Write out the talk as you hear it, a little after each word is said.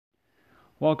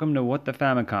Welcome to What the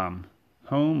Famicom,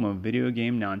 home of video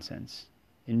game nonsense.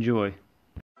 Enjoy.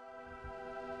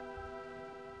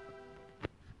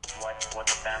 What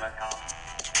the Famicom?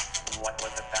 What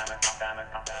was the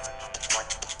Famicom? What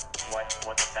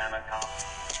the Famicom?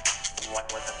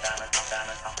 What was the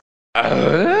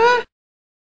Famicom?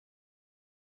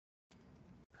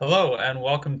 Hello and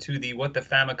welcome to the What the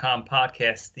Famicom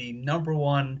podcast, the number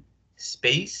one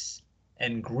space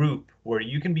and group where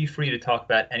you can be free to talk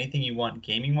about anything you want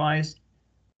gaming wise.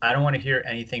 I don't want to hear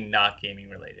anything not gaming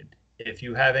related. If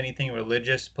you have anything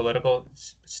religious, political,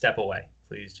 step away.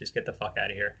 Please just get the fuck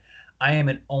out of here. I am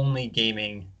an only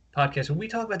gaming podcast where we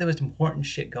talk about the most important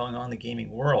shit going on in the gaming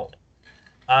world.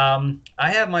 I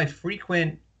have my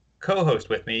frequent co-host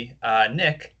with me,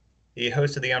 Nick, the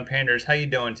host of the Unpanders. How you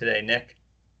doing today, Nick?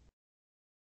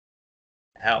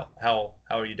 How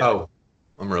are you doing? Oh,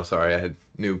 I'm real sorry. I had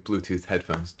new Bluetooth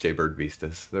headphones, Jaybird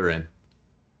Vistas. They're in.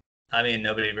 I mean,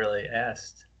 nobody really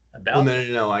asked about. Well,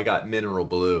 no. I got Mineral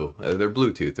Blue. They're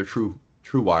Bluetooth. They're true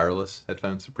wireless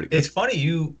headphones. They're pretty good. It's funny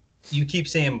you keep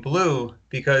saying blue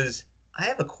because I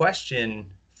have a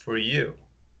question for you.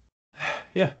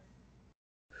 Yeah.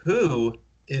 Who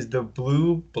is the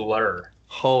Blue Blur?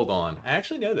 Hold on. I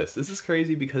actually know this. This is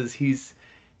crazy because he's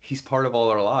part of all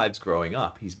our lives growing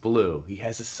up. He's blue. He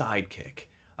has a sidekick.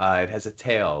 It has a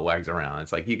tail, wags around.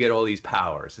 It's like you get all these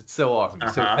powers. It's so awesome.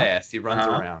 He's so fast. He runs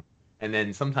around. And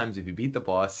then sometimes if you beat the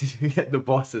boss, you get the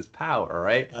boss's power,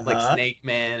 right? Like Snake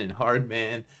Man and Hard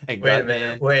Man and Gut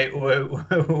Man. Wait.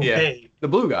 Yeah. The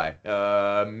blue guy.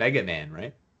 Mega Man,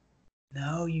 right?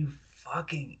 No, you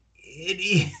fucking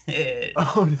idiot.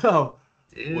 Oh, no.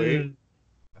 Dude.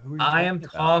 Wait. I am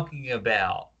talking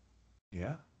about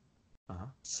Yeah.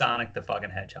 Sonic the fucking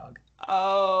Hedgehog.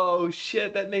 Oh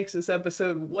shit! That makes this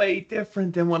episode way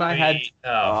different than what I had.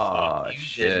 Oh fuck! You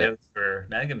Shit! did notes for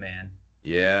Mega Man.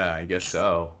 Yeah, I guess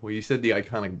so. Well, you said the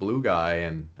iconic blue guy,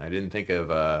 and I didn't think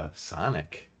of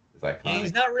Sonic as iconic. Yeah,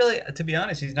 he's not really. To be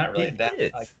honest, he's not really that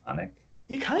iconic.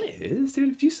 He kind of is,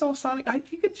 dude. If you saw Sonic,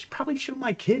 you could probably show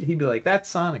my kid. He'd be like, "That's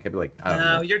Sonic." I'd be like, "I don't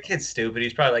know." Your kid's stupid.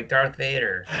 He's probably like Darth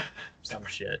Vader, some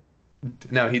shit.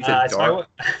 No, he'd say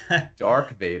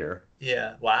Dark Vader.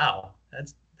 Yeah. Wow.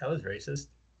 That was racist.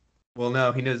 Well,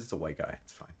 no, he knows it's a white guy.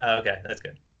 It's fine. Okay, that's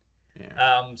good.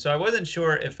 Yeah. So I wasn't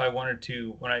sure if I wanted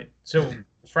to So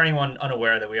for anyone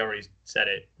unaware that we already said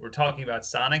it, we're talking about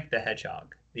Sonic the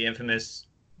Hedgehog, the infamous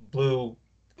blue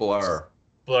Blur.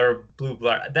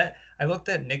 That I looked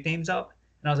at nicknames up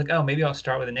and I was like, oh, maybe I'll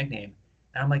start with a nickname.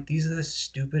 And I'm like, these are the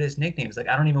stupidest nicknames. Like,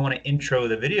 I don't even want to intro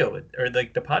the video or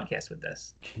like the podcast with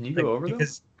this. Can you go over them?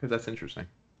 Because that's interesting.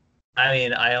 I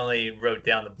mean, I only wrote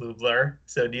down the Blue Blur.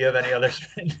 So do you have any others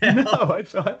right now? No,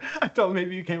 I thought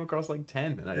maybe you came across like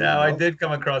 10. And I did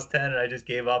come across 10 and I just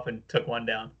gave up and took one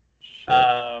down. Sure.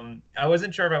 I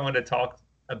wasn't sure if I wanted to talk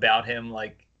about him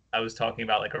like I was talking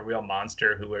about like a real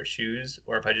monster who wears shoes,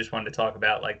 or if I just wanted to talk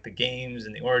about like the games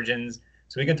and the origins.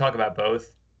 So we can talk about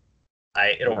both.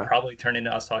 It'll probably turn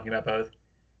into us talking about both.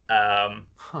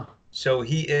 So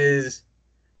he is,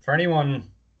 for anyone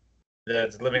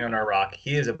that's living on our rock,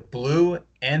 he is a blue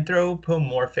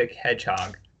anthropomorphic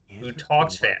hedgehog who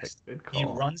talks fast. He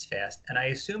runs fast, and I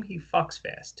assume he fucks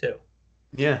fast too.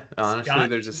 Yeah, honestly,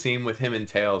 there's a scene with him and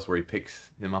Tails where he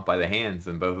picks him up by the hands,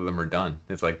 and both of them are done.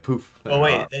 It's like poof. Oh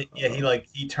wait,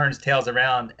 he turns Tails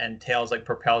around, and Tails like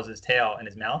propels his tail in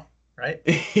his mouth, right?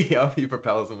 Yeah, he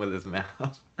propels him with his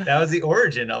mouth. That was the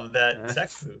origin of that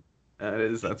sex move.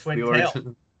 That's the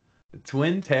origin.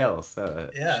 Twin Tails.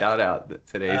 Yeah. Shout out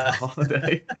today's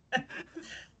holiday.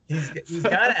 He's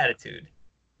got attitude.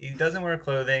 He doesn't wear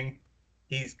clothing.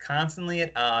 He's constantly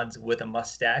at odds with a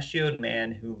mustachioed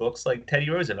man who looks like Teddy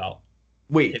Roosevelt.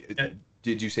 Wait,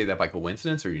 did you say that by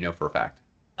coincidence, or you know for a fact?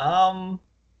 I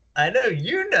know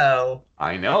you know.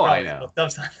 I know.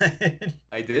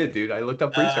 I did, dude. I looked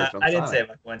up research on I didn't say it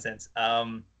by coincidence.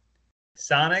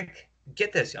 Sonic,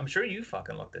 get this. I'm sure you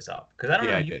fucking looked this up because I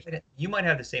don't know. You might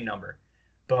have the same number,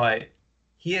 but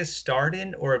he has starred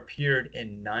in or appeared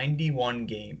in 91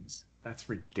 games. That's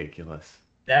ridiculous.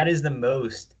 That is the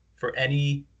most for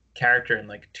any character in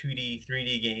like 2D,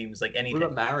 3D games, like anything.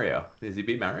 What about Mario? Does he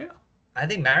beat Mario? I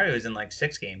think Mario is in like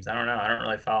 6 games. I don't know. I don't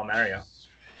really follow Mario.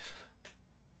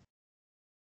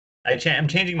 I'm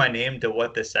changing my name to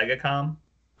What the Segacom.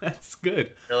 That's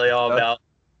good. Really all about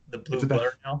the Blue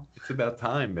Blur now. It's about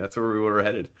time. That's where we were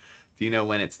headed. Do you know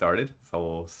when it started? This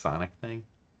whole Sonic thing?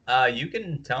 You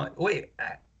can tell me. Wait,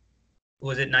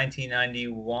 was it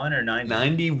 1991 or 90?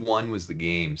 91 was the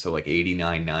game. So like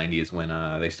 89, 90 is when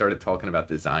they started talking about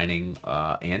designing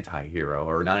anti-hero,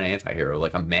 or not an anti-hero,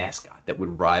 like a mascot that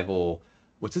would rival,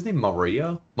 what's his name?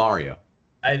 Mario?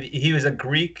 He was a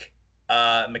Greek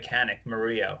mechanic,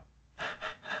 Mario.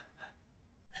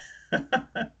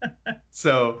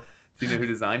 So, do you know who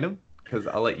designed them? Because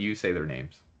I'll let you say their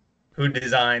names. Who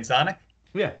designed Sonic?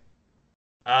 Yeah,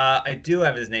 I do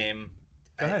have his name.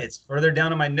 go ahead. It's further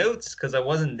down in my notes because I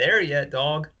wasn't there yet,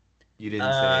 dog. You didn't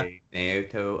Uh, say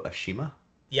Naoto Oshima?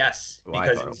 yes, Oh, I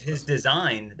because thought it it was his was.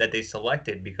 design that they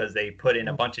selected because they put in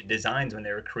a Oh. bunch of designs when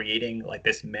they were creating like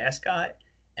this mascot,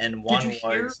 and Did you one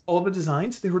hear was all the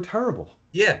designs? They were terrible.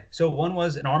 yeah. So one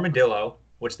was an armadillo,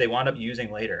 which they wound up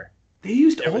using later. They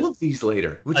used There all was of these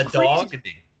later, which a is crazy dog. to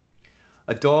me.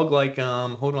 A dog like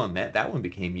hold on, that one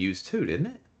became used too, didn't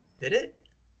it? Did it?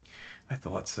 I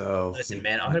thought so. Listen, Yeah.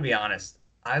 man, I'm gonna be honest.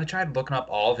 I've tried looking up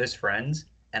all of his friends,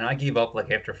 and I gave up like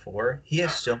after four. He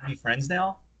has so many friends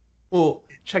now. Well,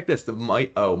 check this.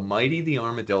 Mighty the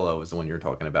Armadillo is the one you're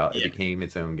talking about. It Yeah, became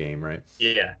its own game, right?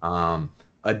 yeah. Um,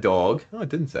 a dog. Oh, it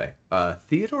didn't say.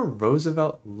 Theodore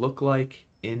Roosevelt look like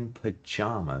in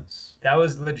pajamas. That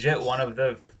was legit one of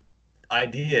the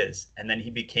ideas, and then he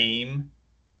became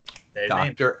his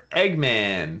name. Dr.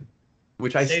 Eggman,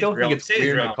 which I still think it's Say his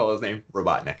weird to real. call his name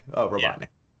Robotnik. Oh, Yeah. Robotnik.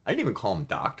 I didn't even call him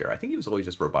Doctor. I think he was always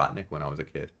just Robotnik when I was a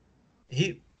kid.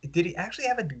 He did he actually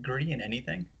have a degree in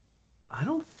anything? I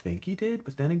don't think he did,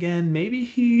 but then again, maybe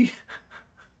he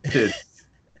did.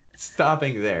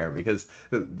 Stopping there because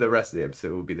the rest of the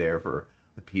episode will be there for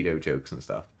the pedo jokes and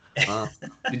stuff. Uh,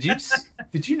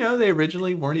 did you know they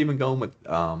originally weren't even going with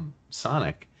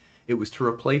Sonic? It was to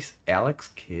replace Alex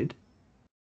Kidd.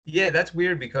 Yeah, that's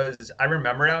weird because I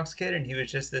remember Alex Kidd and he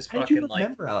was just this How did you fucking like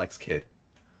remember Alex Kidd?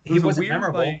 It he was a wasn't weird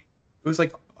memorable. like it was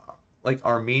like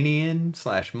Armenian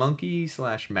slash monkey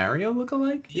slash Mario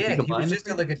lookalike. If you Yeah, he was combine the just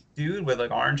three. like a dude with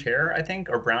like orange hair, I think,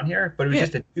 or brown hair, but it was Yeah.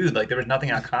 just a dude. Like there was nothing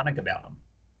iconic about him.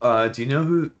 Do you know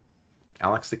who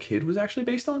Alex the Kid was actually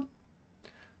based on?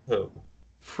 Who?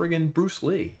 Friggin' Bruce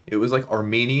Lee. It was like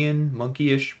Armenian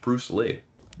monkeyish Bruce Lee.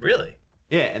 Really?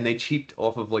 Yeah, and they cheaped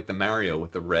off of like the Mario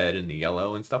with the red and the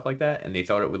yellow and stuff like that, and they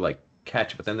thought it would like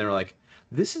catch, but then they were like,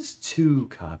 this is too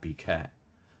copycat.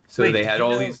 So Wait, they did had you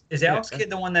all know these. is Yeah, Alex Kidd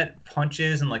the one that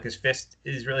punches and like his fist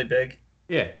is really big?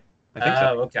 yeah, I think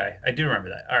so. Oh, okay. I do remember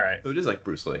that. All right. So it is like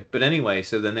Bruce Lee. But anyway,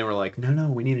 so then they were like, no,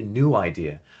 we need a new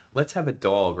idea. Let's have a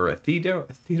dog or a Theodore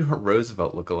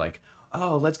Roosevelt lookalike.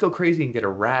 Oh, let's go crazy and get a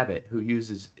rabbit who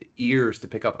uses ears to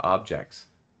pick up objects.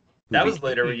 Who That was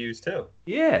later became reused too.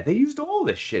 Yeah, they used all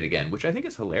this shit again, which I think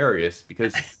is hilarious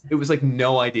because it was like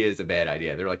no idea is a bad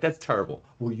idea. They're like, that's terrible.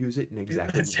 We'll use it in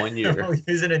exactly 1 year. We'll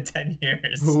use it in 10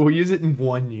 years. We'll use it in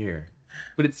 1 year.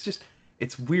 But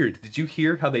it's weird. Did you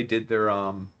hear how they did their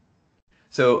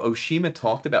So Oshima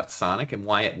talked about Sonic and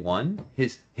why it won.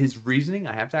 His reasoning,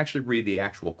 I have to actually read the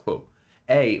actual quote.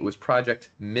 It was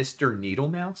Project Mr.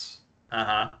 Needlemouse,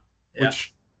 Uh-huh. Yeah.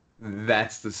 which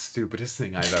that's the stupidest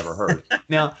thing I've ever heard.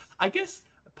 Now, I guess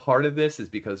part of this is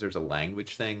because there's a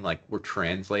language thing, like we're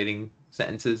translating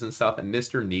sentences and stuff, and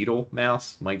Mr. Needle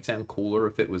Mouse might sound cooler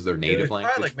if it was their It native was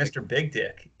language. probably like Mr. Big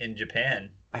Dick in Japan.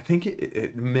 I think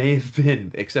it may have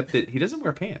been, except that he doesn't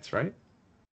wear pants, right?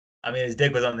 I mean, his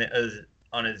dick was on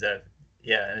his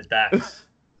back.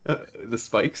 The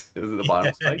spikes, is it the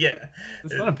bottom spike? Yeah.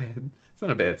 It's not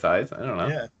a bad size. I don't know.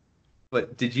 Yeah.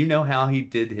 But did you know how he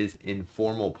did his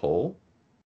informal poll?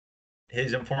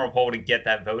 His informal poll to get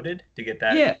that voted, to get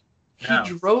that. Yeah. He No.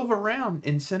 drove around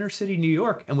in Center City, New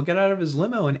York, and would get out of his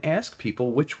limo and ask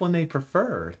people which one they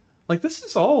preferred. Like, this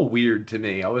is all weird to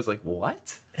me. I was like,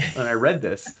 what? When I read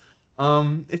this.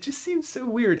 It just seems so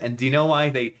weird. And do you know why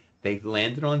they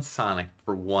landed on Sonic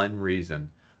for one reason?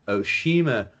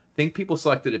 Oshima, think people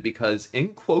selected it because, in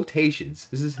quotations,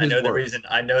 this is I his know the words, reason.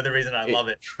 I know the reason I love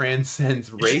it.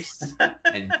 transcends race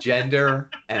and gender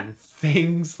and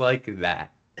things like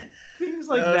that. Things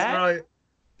like That's that. right.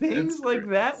 Things That's like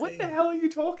that. What the crazy. hell are you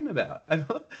talking about? And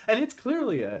it's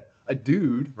clearly a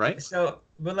dude, right? So,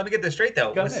 but let me get this straight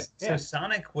though. Go ahead. So Yeah.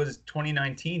 Sonic was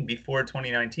 2019 before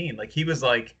 2019. Like he was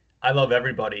like, I love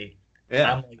everybody.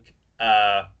 Yeah. I'm like,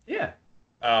 Yeah.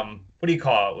 what do you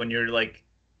call it when you're like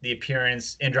the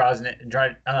appearance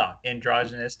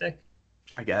androgynistic?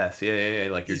 I guess. Yeah.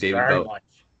 Like your He's David very Bowie. much.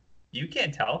 You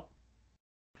can't tell.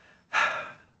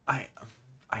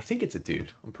 I think it's a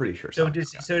dude. I'm pretty sure. So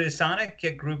Sonic's a guy. does Sonic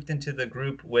get grouped into the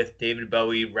group with David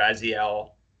Bowie,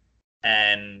 Raziel,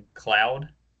 and Cloud?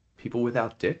 People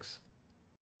without dicks,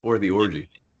 or the orgy.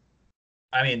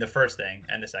 I mean, the first thing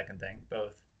and the second thing,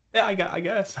 both. Yeah, I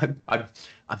guess.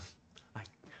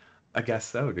 I guess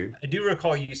so, dude. I do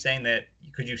recall you saying that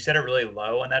because you said it really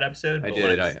low on that episode. I But did,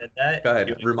 when I said that, go ahead,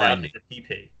 you went remind Cloud as a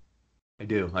PP. I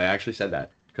do. I actually said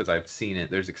that because I've seen it.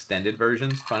 There's extended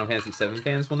versions. Final Fantasy VII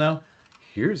fans will know.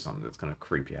 Here's something that's gonna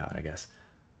creep you out, I guess.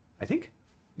 I think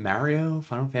Mario,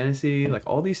 Final Fantasy, like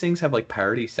all these things have like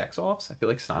parody sex offs. I feel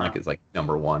like Sonic Huh. is like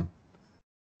number one.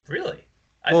 Really?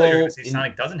 I thought you were gonna Well, say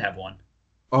Sonic doesn't have one.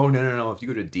 oh no no no! If you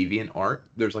go to DeviantArt,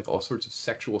 there's like all sorts of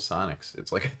sexual Sonics.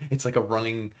 It's like a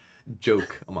running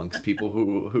joke amongst people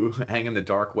who hang in the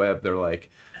dark web. They're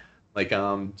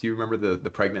do you remember the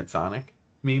pregnant Sonic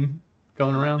meme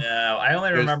going around? No, I only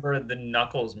There's remember the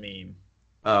Knuckles meme.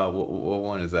 what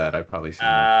one is that? I've probably seen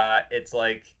that. It's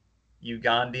like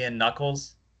Ugandan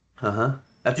Knuckles. Uh-huh.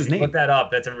 That's If his you look name. that up,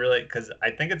 that's a really because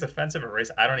I think it's offensive or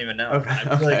racist. I don't even know. Okay,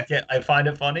 I really okay. can't. I find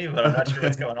it funny, but I'm not sure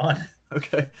what's Okay. going on.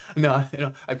 Okay. No,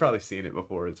 I've probably seen it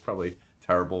before. It's probably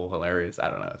terrible, hilarious. I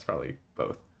don't know. It's probably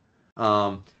both.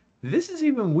 Um, this is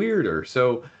even weirder.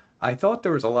 So I thought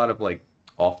there was a lot of like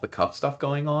off the cuff stuff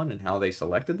going on and how they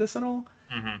selected this and all.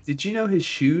 Hmm. Did you know his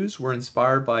shoes were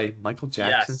inspired by Michael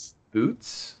Jackson's Yes.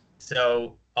 boots?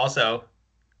 So also,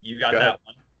 you got Go ahead. that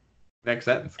one. Next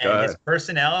sentence. Go And his ahead.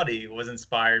 personality was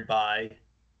inspired by,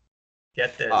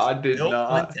 get this, I did Bill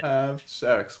not Clinton. have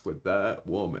sex with that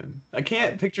woman. I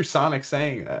can't picture Sonic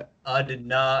saying that. I did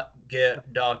not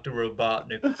get Dr.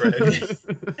 Robotnik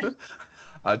pregnant.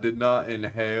 I did not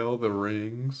inhale the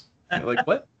rings. Like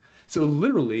what? So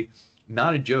literally,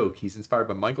 not a joke. He's inspired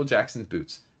by Michael Jackson's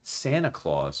boots, Santa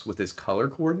Claus with his color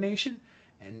coordination,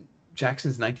 and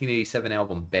Jackson's 1987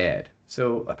 album Bad.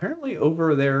 So apparently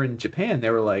over there in Japan, they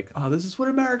were like, "Oh, this is what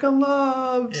America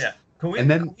loves." Yeah. Can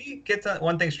And then, we get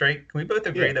one thing straight? Can we both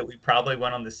agree yeah, that we probably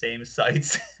went on the same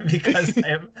sites because I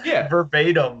have yeah,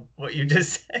 verbatim what you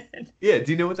just said? yeah.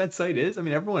 Do you know what that site is? I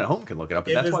mean, everyone at home can look it up,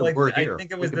 and It that's was why like we're I here. think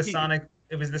it was the Wikipedia. Sonic.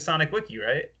 It was the Sonic Wiki,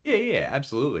 right? Yeah, yeah,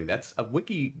 absolutely. That's a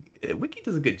wiki. Wiki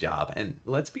does a good job, and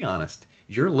let's be honest,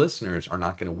 your listeners are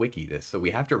not going to wiki this, so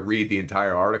we have to read the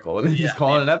entire article and then just Yeah,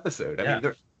 call it man. an episode. I Yeah.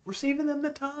 mean, we're saving them the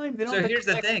time. They don't So have to here's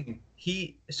the click. thing.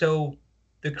 So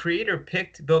the creator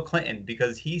picked Bill Clinton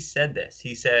because he said this.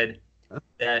 He said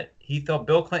that he thought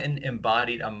Bill Clinton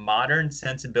embodied a modern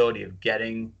sensibility of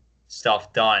getting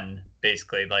stuff done,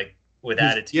 basically, like with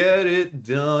His attitude. get it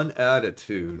done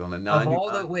attitude on a Of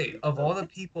all the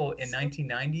people in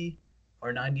 1990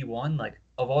 or 91, like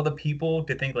of all the people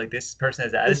to think like this person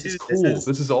has This is attitude, this cool. is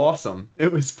This is awesome.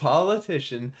 It was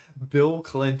politician Bill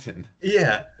Clinton,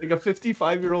 yeah. like a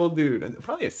 55-year-old dude, and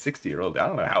probably a 60-year-old. I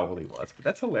don't know how old he was, but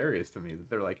that's hilarious to me that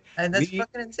they're like, And we that's need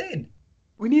fucking insane.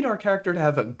 We need our character to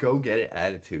have a go get it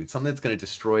attitude, something that's going to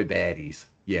destroy baddies.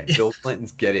 Yeah, Bill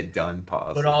Clinton's get it done But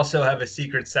policy. also have a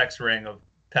secret sex ring of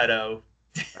pedo.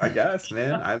 I guess,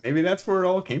 man. Maybe that's where it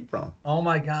all came from. Oh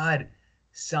my God.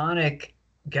 Sonic,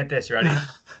 get this, ready? No,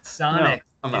 Sonic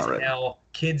I'm is not ready. how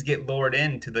kids get lured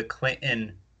into the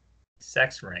Clinton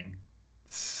sex ring.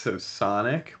 So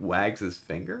Sonic wags his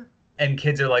finger? And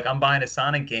kids are like, I'm buying a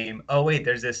Sonic game. Oh, wait,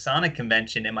 there's this Sonic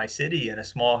convention in my city in a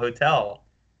small hotel.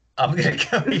 I'm going to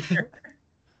go here.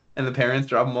 And the parents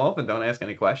drop him off and don't ask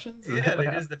any questions? Is Yeah, that what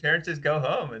happens? the parents just go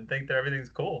home and think that everything's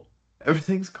cool.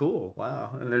 Everything's cool.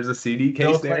 Wow. And there's a CD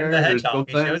Bill case Clinton there. the There's Bill Hedgehog,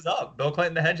 he Clinton. shows up. Bill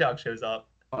Clinton the Hedgehog shows up.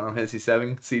 Final Fantasy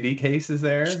 7 CD case is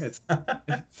there. It's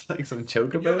like some Can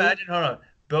you chocobo. imagine? Hold on.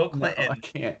 Bill No, I Clinton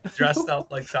can't. dressed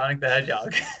up like Sonic the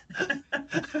Hedgehog.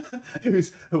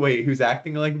 Who's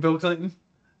acting like Bill Clinton?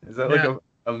 Is that like No.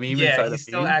 a meme Yeah, inside he's a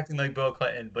still meme? acting like Bill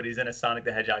Clinton, but he's in a Sonic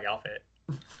the Hedgehog outfit.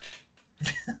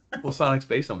 Well, Sonic's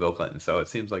based on Bill Clinton, so it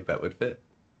seems like that would fit.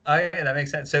 Oh, yeah, that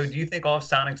makes sense. So, do you think all of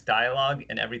Sonic's dialogue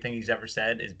and everything he's ever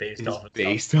said is based It's off of stuff?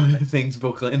 based on the things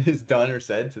Bill Clinton has done or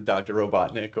said to Dr.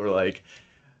 Robotnik, or like,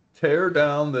 tear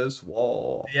down this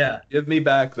wall. Yeah. Give me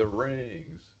back the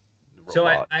rings. So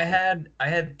Robot. I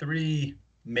had three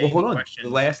Well, main hold on.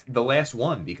 questions. The last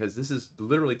one, because this is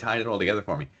literally tying it all together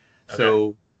for me. Okay.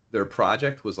 So their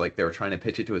project was like they were trying to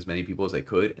pitch it to as many people as they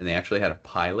could, and they actually had a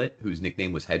pilot whose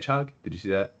nickname was Hedgehog. Did you see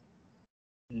that?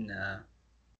 Nah.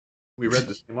 We read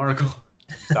the same article.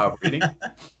 Stop reading.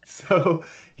 So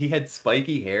he had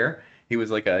spiky hair. He was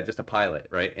like just a pilot,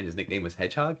 right? And his nickname was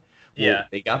Hedgehog. Well, Yeah.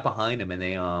 they got behind him and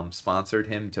they sponsored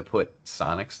him to put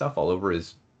Sonic stuff all over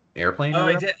his airplane. or Oh, I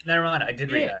whatever. did. Never mind. I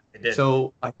did read that. I did.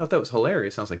 So I thought that was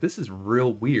hilarious. I was like, this is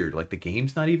real weird. Like the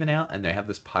game's not even out, and they have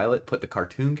this pilot put the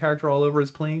cartoon character all over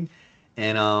his plane.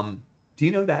 And do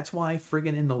you know that's why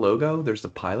friggin' in the logo there's the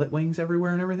pilot wings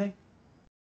everywhere and everything?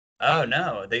 Oh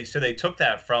no. They took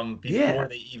that from before Yeah.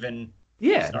 they even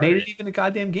Yeah, made started. it even a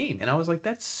goddamn game. And I was like,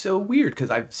 that's so weird because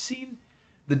I've seen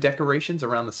the decorations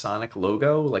around the Sonic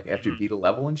logo, like after you Mhm. beat a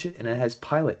level and shit, and it has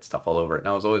pilot stuff all over it. And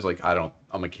I was always like, I'm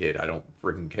a kid, I don't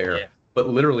freaking care. Yeah. But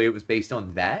literally, it was based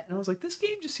on that, and I was like, this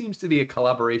game just seems to be a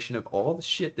collaboration of all the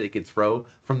shit they could throw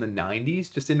from the '90s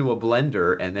just into a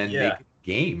blender and then Yeah. make a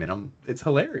game, and it's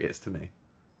hilarious to me.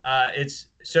 It's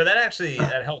so that actually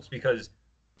that helps because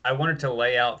I wanted to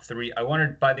lay out three. I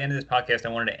wanted by the end of this podcast, I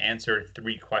wanted to answer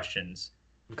three questions.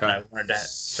 Okay. And I wanted to.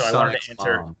 So I wanted Sonic's to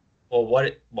answer.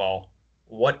 mom.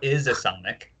 What is a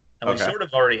Sonic? And we Okay. sort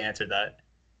of already answered that.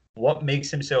 What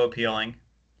makes him so appealing?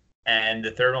 And the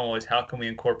third one was how can we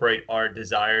incorporate our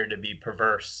desire to be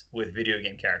perverse with video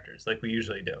game characters like we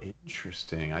usually do?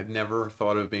 Interesting. I've never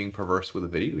thought of being perverse with a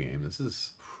video game. This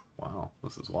is wow.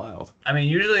 This is wild. I mean,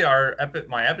 usually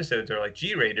my episodes are like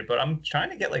G-rated, but I'm trying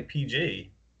to get like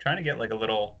PG, trying to get like a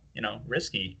little,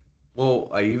 risky. Well,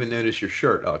 I even noticed your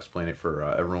shirt. I'll explain it for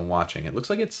everyone watching. It looks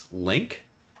like it's Link,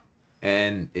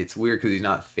 and it's weird because he's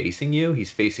not facing you.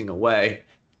 He's facing away.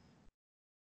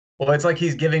 Well, it's like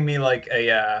he's giving me like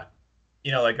a,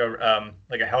 like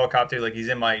a helicopter, like he's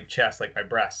in my chest, like my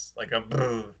breasts, like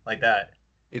like that.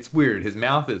 It's weird. His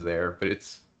mouth is there, but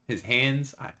it's his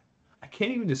hands. I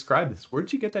can't even describe this.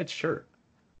 Where'd you get that shirt?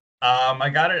 I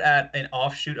got it at an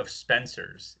offshoot of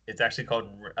Spencer's. It's actually called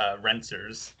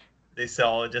Renters. They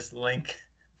sell just Link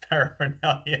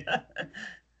paraphernalia.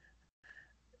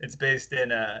 It's based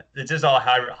in it's just all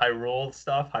Hyrule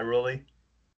stuff. Hyrule.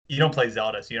 You don't play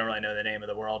Zelda, so you don't really know the name of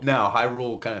the world. No,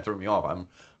 Hyrule kind of threw me off. I'm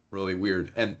really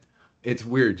weird. And it's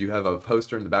weird. You have a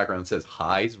poster in the background that says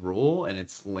High's Rule, and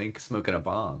it's Link smoking a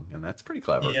bong, and that's pretty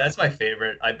clever. Yeah, that's my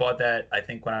favorite. I bought that, I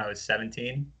think, when I was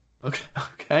 17. Okay,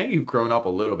 okay. You've grown up a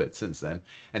little bit since then,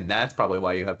 and that's probably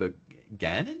why you have the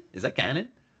Ganon. Is that Ganon?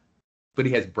 But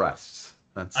he has breasts.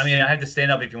 That's... I mean, I have to stand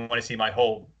up if you want to see my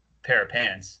whole pair of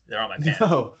pants. They're on my pants.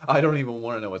 No, I don't even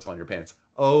want to know what's on your pants.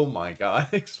 Oh my God!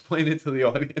 Explain it to the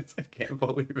audience. I can't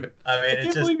believe it. I mean,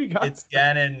 it's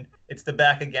Ganon. It's the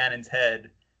back of Ganon's head,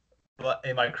 but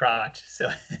in my crotch, so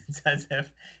it's as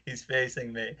if he's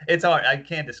facing me. It's hard. I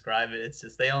can't describe it. It's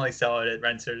just they only sell it at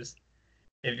Renters.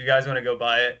 If you guys want to go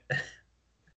buy it,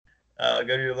 go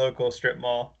to your local strip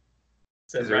mall.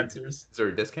 It says Renters. Is there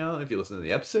a discount if you listen to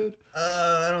the episode?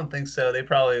 I don't think so. They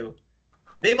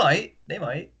might.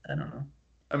 I don't know.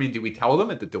 I mean, do we tell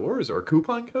them at the door? Is there a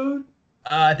coupon code?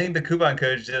 I think the coupon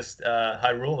code is just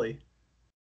Hyrule.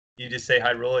 You just say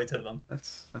Hyrule to them.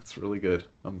 That's really good.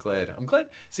 I'm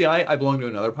glad. See, I belong to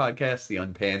another podcast, the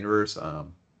Unpanderers.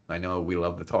 I know we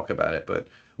love to talk about it, but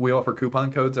we offer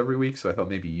coupon codes every week, so I thought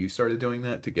maybe you started doing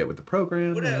that to get with the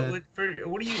program. What do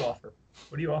you offer?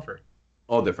 What do you offer?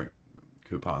 All different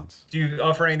coupons. Do you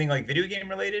offer anything like video game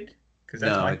related?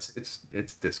 No,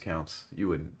 it's discounts. You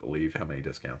wouldn't believe how many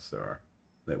discounts there are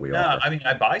that we No, offer. I mean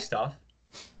I buy stuff.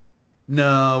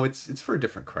 No, it's for a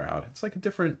different crowd. It's like a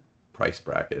different price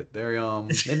bracket.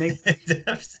 They make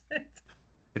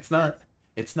it's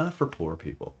not for poor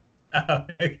people. Oh,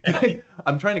 okay.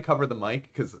 I'm trying to cover the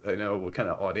mic because I know what kind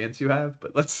of audience you have,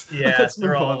 but let's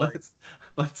move all on. like-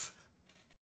 Let's.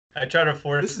 I try to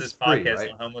force This this is free, podcast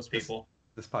right? on homeless people.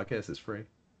 This podcast is free.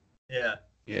 Yeah.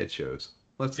 Yeah, it shows.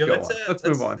 Let's Yo, go let's, on. uh, Let's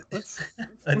let's- move on. Let's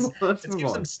move give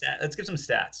on. let's give some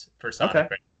stats for Sonic. Okay.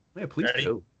 Right? Yeah, please Ready?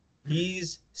 do.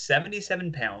 He's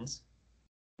 77 pounds,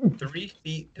 3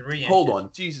 feet 3 inches. Hold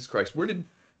on, Jesus Christ! Where did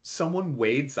someone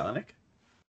weighed Sonic?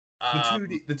 Um,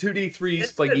 The 2D, 3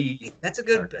 that's spiky. good. That's a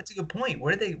good point.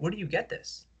 Where do you get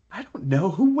this? I don't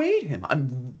know who weighed him.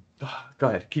 Go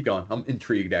ahead, keep going. I'm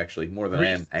intrigued actually, more than I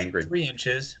am angry. 3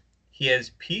 inches. He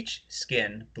has peach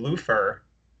skin, blue fur,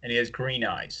 and he has green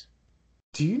eyes.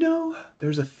 Do you know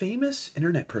there's a famous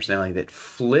internet personality that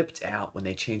flipped out when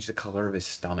they changed the color of his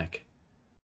stomach?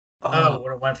 Oh,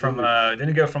 it went from didn't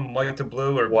it go from white to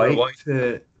blue or white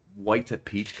blue white? to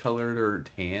peach colored or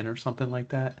tan or something like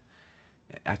that.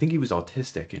 I think he was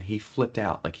autistic and he flipped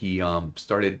out. Like he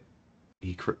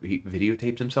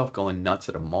videotaped himself going nuts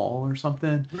at a mall or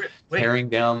something, Wait, tearing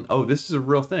down. Oh, this is a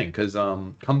real thing because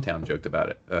Cumtown joked about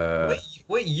it.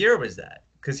 what year was that?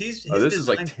 Because this is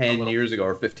like 10 years ago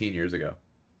or 15 years ago.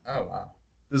 Oh wow.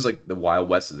 This is like the Wild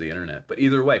West of the internet. But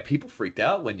either way, people freaked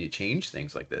out when you change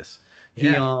things like this.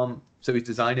 So he's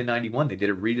designed in '91. They did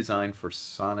a redesign for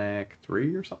Sonic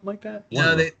 3 or something like that.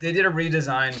 No, they did a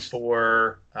redesign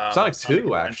for Sonic 2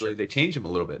 Adventure. actually. They changed him a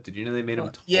little bit. Did you know they made him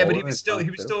taller? Yeah, but he was in still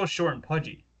Sonic 2? short and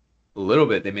pudgy. A little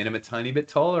bit. They made him a tiny bit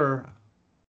taller.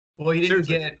 Well, he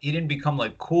Seriously. he didn't become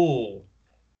like cool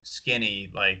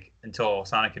skinny like until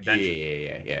Sonic Adventure.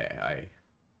 Yeah.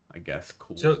 I guess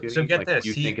cool. So skinny. get Like, this,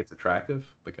 You think it's attractive?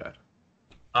 But God.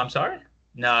 I'm sorry?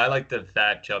 No, I like the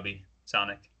fat chubby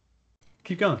Sonic.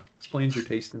 Keep going. Explains your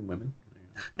taste in women.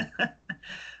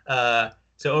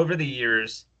 So over the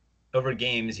years, over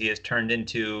games, he has turned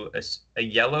into a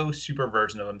yellow super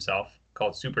version of himself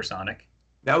called Super Sonic.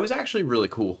 That was actually really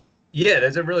cool. Yeah,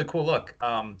 that's a really cool look.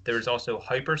 There's also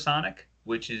Hypersonic,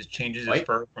 which changes his White?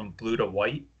 fur from blue to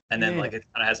white, and then Yeah. like it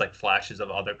kind of has like flashes of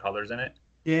other colors in it.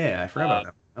 Yeah, I forgot about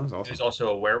that. That was awesome. There's also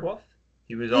a werewolf.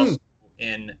 He was also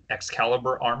in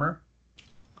Excalibur armor.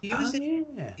 He was.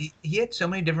 Yeah. He had so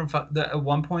many different. At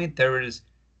one point,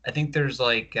 I think there's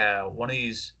like one of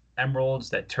these emeralds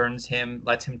that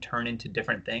lets him turn into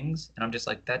different things, and I'm just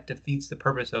like, that defeats the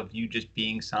purpose of you just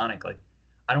being Sonic. Like,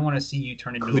 I don't want to see you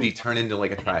turn into. Could he turn into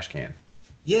like a trash can?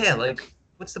 Yeah, like,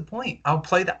 what's the point? I'll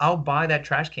buy that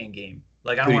trash can game.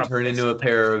 Like, I Could don't he want to turn into a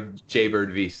pair of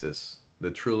Jaybird Vistas? The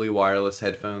truly wireless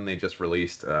headphone they just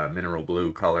released, mineral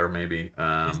blue color maybe.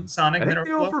 Isn't Sonic I think Mineral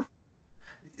they Blue? offer,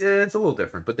 yeah, it's a little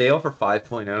different, but they offer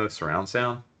 5.0 surround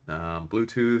sound,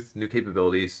 Bluetooth, new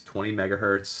capabilities, 20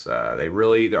 megahertz. Their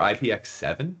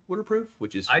IPX7 waterproof,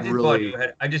 which is I just really.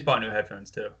 I just bought new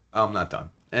headphones too. I'm not done.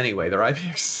 Anyway, their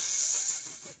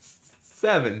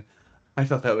IPX7. I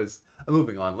thought that was.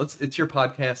 Moving on. It's your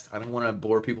podcast. I don't want to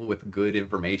bore people with good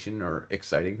information or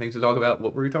exciting things to talk about.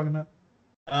 What were we talking about?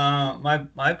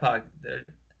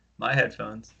 My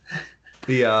headphones.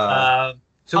 The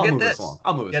So I'll get move this. us along.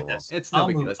 I'll move us Get along. this. It's no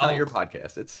big deal. It's not I'll- your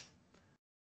podcast. It's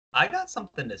I got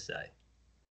something to say.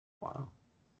 wow.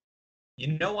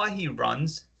 You know why he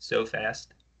runs so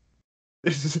fast? I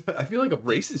feel like a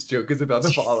racist joke is about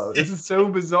to follow. This is so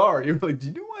bizarre. You're like, do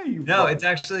you know why you? No, run? it's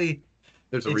actually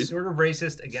There's a it's reason. sort of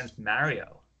racist against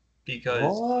Mario because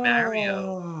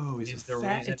Mario is is the the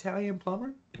fat reason- Italian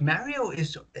plumber. Mario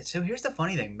is so here's the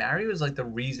funny thing. Mario is like the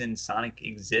reason Sonic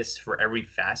exists for every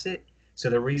facet. So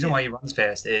the reason why he runs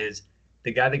fast is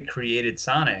the guy that created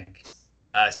Sonic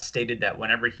stated that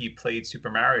whenever he played Super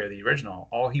Mario, the original,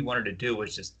 all he wanted to do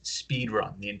was just speed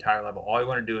run the entire level. All he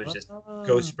wanted to do is just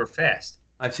go super fast.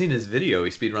 I've seen his video.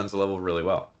 He speed runs the level really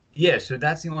well. Yeah, so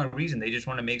that's the only reason. They just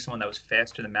want to make someone that was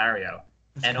faster than Mario.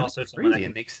 That's And kinda also someone that crazy.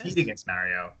 can It makes sense. compete against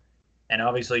Mario. And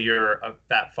obviously you're a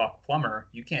fat fuck plumber.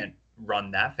 You can't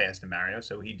run that fast in Mario,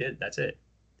 so he did. That's it.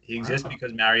 He exists Wow.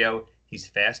 because Mario. He's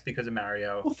fast because of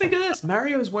Mario. Well, think of this.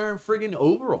 Mario's wearing friggin'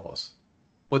 overalls.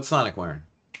 What's Sonic wearing?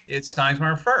 It's Sonic's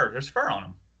wearing fur. There's fur on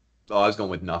him. Oh, I was going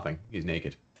with nothing. He's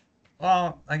naked.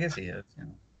 Well, I guess he is. You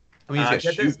know. I mean, he's got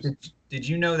Get this. shoes. Did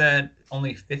you know that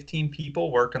only 15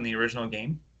 people worked on the original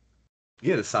game?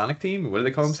 Yeah, the Sonic team. What do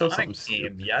they call themselves? Sonic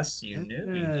Something team. Yes, you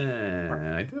knew.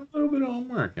 Yeah, I did a little bit of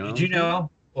homework. Did you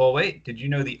know? Well, wait. Did you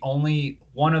know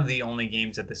one of the only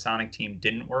games that the Sonic team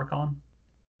didn't work on?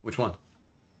 Which one?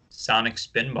 Sonic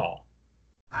Spinball.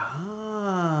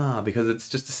 Ah, because it's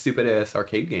just a stupid ass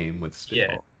arcade game with spinball.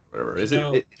 Yeah. Whatever. You Is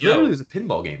know- it literally was a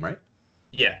pinball game, right?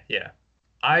 Yeah.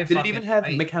 Did it even have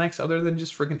mechanics other than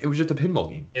just friggin'? It was just a pinball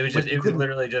game. It was Like, just. you It was couldn't-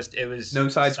 literally just. It was No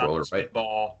side Sonic scroller, right?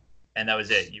 Spinball, and that was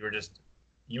it. You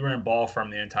were in ball from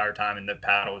the entire time, and the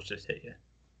paddles just hit you.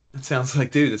 It sounds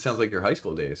like, dude. It sounds like your high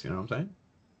school days. You know what I'm saying?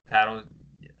 Paddles.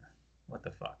 Yeah. What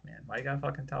the fuck, man? Why you gotta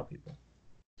fucking tell people?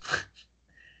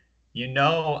 You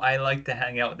know, I like to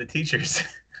hang out with the teachers.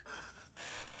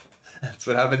 That's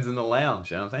what happens in the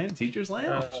lounge. You know what I'm saying? Teachers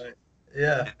lounge.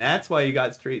 Yeah. And that's why you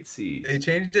got straight C's. They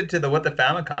changed it to the What the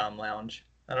Famicom Lounge.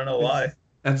 I don't know why.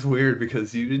 That's weird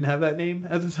because you didn't have that name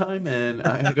at the time, and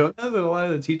I don't know that a lot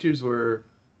of the teachers were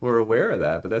aware of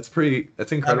that. But that's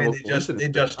I incredible. mean, they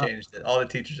just changed it. All the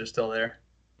teachers are still there.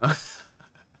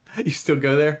 You still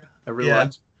go there every Yeah.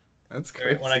 lunch? That's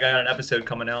crazy. When I got an episode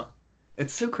coming out.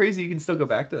 It's so crazy you can still go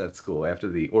back to that school after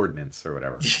the ordinance or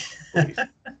whatever.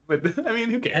 But I mean,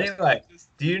 who cares? Anyway,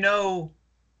 do you know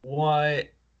what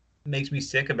makes me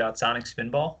sick about Sonic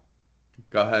Spinball?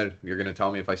 Go ahead. You're gonna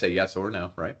tell me if I say yes or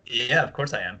no, right? Yeah, of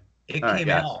course I am. It All right, came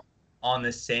yes. out on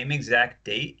the same exact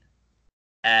date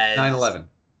as 9/11.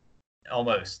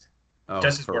 Almost. Oh,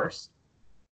 Just as for worse.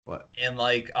 what? And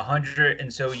like 100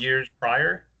 and so years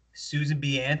prior, Susan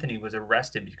B. Anthony was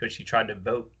arrested because she tried to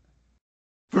vote.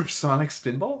 For Sonic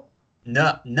Spinball?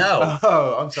 No.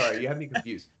 Oh, I'm sorry. You had me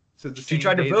confused. So the She same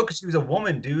tried to day- vote because she was a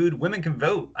woman, dude. Women can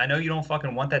vote. I know you don't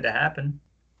fucking want that to happen.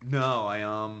 No, I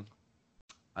don't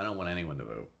want anyone to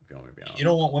vote. If you want me to be honest. You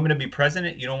don't want women to be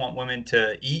president. You don't want women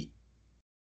to eat.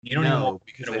 You don't even No, want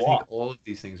because women I to think walk. all of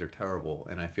these things are terrible,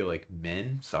 and I feel like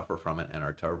men suffer from it and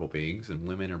are terrible beings, and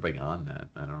women are beyond that.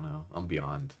 I don't know. I'm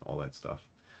beyond all that stuff.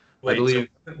 Wait, believe-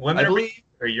 so women I believe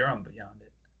or you're on beyond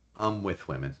it. I'm with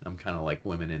women. I'm kind of like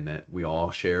women in that we all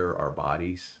share our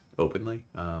bodies openly,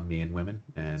 me and women.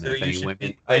 And So if you any should women,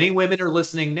 be- any women are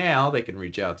listening now, they can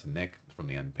reach out to Nick from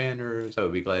the Unpanners. I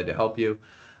would be glad to help you.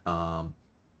 I'm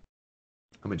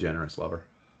a generous lover.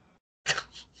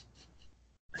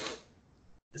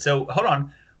 So hold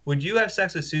on. Would you have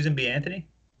sex with Susan B. Anthony?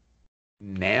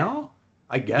 Now,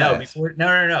 I guess. No, before.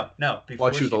 No. Before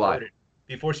While she was alive. voted.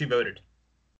 Before she voted.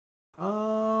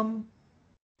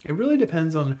 It really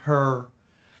depends on her.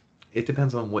 It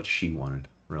depends on what she wanted,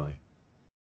 really.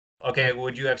 Okay.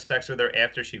 Would you have sex with her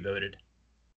after she voted?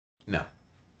 No.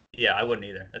 Yeah, I wouldn't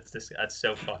either. That's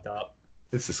so fucked up.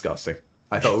 It's disgusting.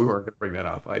 I thought we weren't going to bring that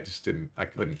up. I just didn't. I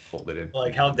couldn't hold it in.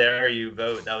 Like, how dare you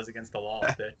vote? That was against the law,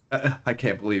 bitch. I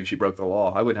can't believe she broke the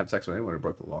law. I wouldn't have sex with anyone who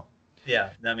broke the law.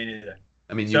 Yeah, no, me neither.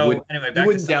 I mean, So anyway, you back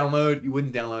wouldn't to Sonic.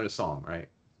 download a song, right?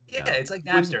 Yeah, No. it's like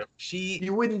You wouldn't- Napster. She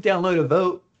You wouldn't download a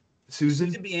vote, Susan.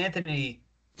 Susan B. Anthony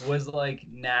was like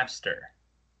Napster,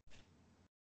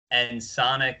 and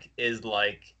Sonic is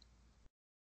like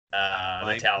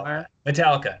Metallica. Fire?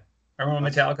 Metallica. Remember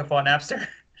when Metallica fought Napster?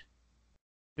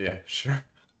 Yeah, sure.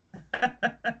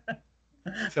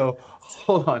 So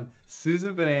hold on.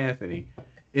 Susan B. Anthony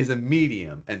is a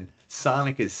medium, and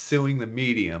Sonic is suing the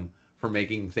medium for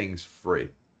making things free.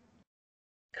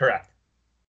 Correct.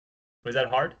 Was that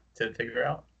hard to figure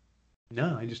out?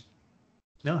 No,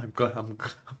 I'm glad.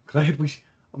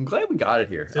 I'm glad we got it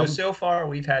here. So far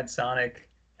we've had Sonic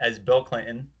as Bill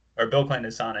Clinton, or Bill Clinton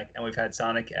as Sonic, and we've had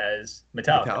Sonic as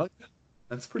Metallica. Metallica?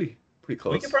 That's pretty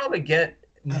close. We could probably get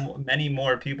many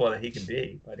more people that he can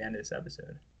be by the end of this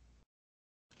episode.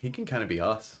 He can kind of be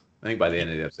us. I think by the end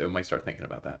of the episode, we might start thinking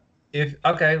about that.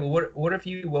 Well, what if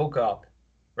you woke up,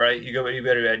 right? You go to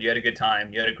bed, you had a good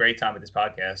time, you had a great time with this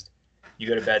podcast. You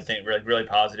go to bed thinking really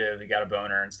positive, you got a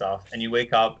boner and stuff, and you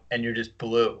wake up and you're just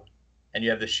blue, and you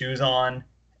have the shoes on,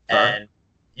 and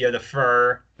you have the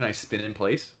fur. Can I spin in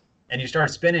place? And you start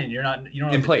spinning. You don't In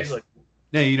have to place. do, like,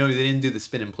 No, they didn't do the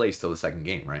spin in place till the second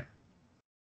game, right?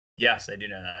 yes, I do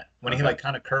know that. When he Okay. like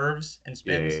kind of curves and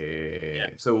spins. Yeah. Yeah.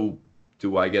 So,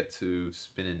 do I get to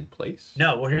spin in place?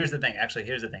 No, well, here's the thing. Actually,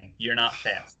 here's the thing. You're not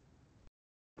fast.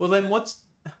 Well, then what's...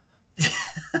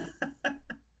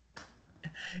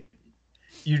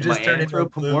 You Am just I turn into a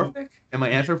blue. anthropomorphic? Am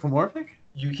I anthropomorphic?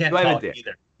 You can't Do I have a talk dick?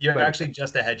 either. You're Do I have a actually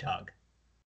just a hedgehog.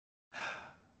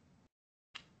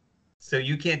 So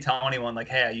you can't tell anyone like,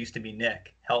 "Hey, I used to be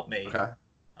Nick. Help me. Okay. I'm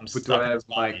But stuck do I in have this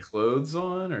my body." clothes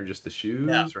on, or just the shoes,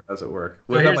 No. or how's it work? So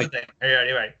What here's about the my thing.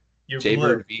 Anyway, you're blue.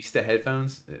 Jaybird Vista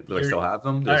headphones? Do I You're- still have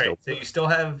them? Do All I right. still... So you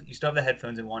still have the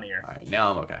headphones in one ear. All right,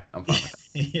 now I'm okay. I'm fine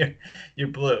with that. You're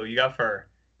blue. You got fur.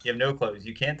 You have no clothes.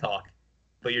 You can't talk,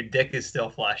 but your dick is still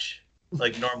flesh,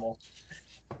 like normal.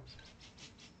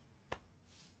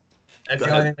 That's Go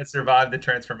the only ahead. thing that survived the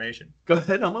transformation. Go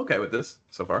ahead. I'm okay with this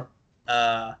so far.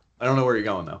 Uh, I don't know where you're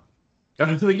going, though. I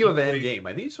don't think you have an end game.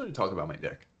 I think you just want to talk about my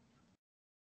dick.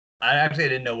 I actually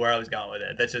didn't know where I was going with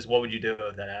it. That's just what would you do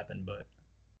if that happened? But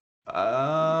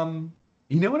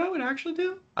You know what I would actually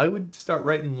do? I would start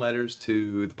writing letters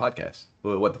to the podcast,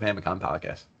 What the Famicom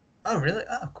podcast. oh, really?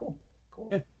 Oh, cool.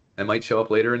 Yeah. It might show up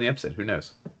later in the episode. Who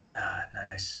knows? Ah,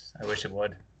 nice. I wish it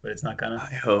would, but it's not gonna.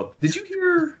 I hope. Did you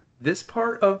hear this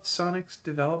part of Sonic's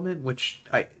development?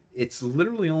 It's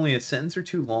literally only a sentence or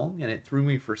two long, and it threw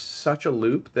me for such a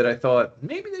loop that I thought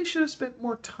maybe they should have spent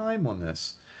more time on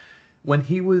this. When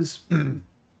he was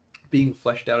being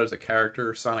fleshed out as a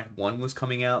character, Sonic 1 was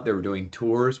coming out. They were doing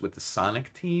tours with the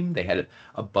Sonic team. They had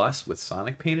a bus with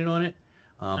Sonic painted on it.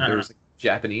 There was a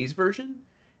Japanese version,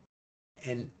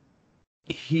 and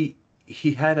he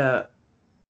had a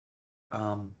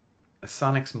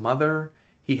Sonic's mother.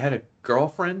 He had a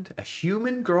girlfriend, a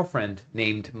human girlfriend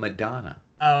named Madonna.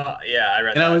 Oh, yeah, I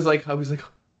read And that. I was like,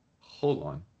 hold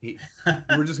on.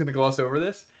 We're just gonna gloss over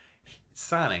this.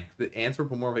 Sonic, the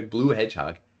anthropomorphic blue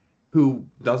hedgehog, who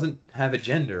doesn't have a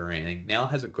gender or anything, now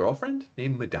has a girlfriend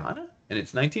named Madonna, and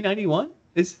it's 1991.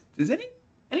 Is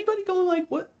anybody going like,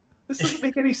 what? This doesn't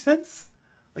make any sense.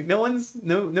 Like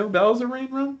no bells are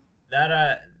ringing wrong.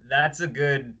 That's a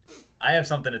good. I have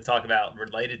something to talk about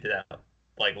related to that,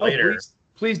 like later.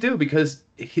 Please do, because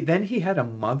then he had a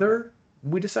mother.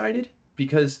 We decided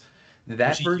because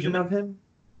that version human? of him.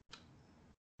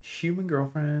 Human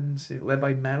girlfriend, led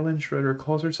by Madeline Schroeder,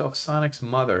 calls herself Sonic's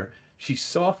mother. She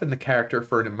softened the character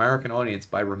for an American audience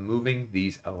by removing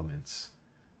these elements.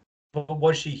 But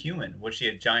was she human? Was she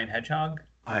a giant hedgehog?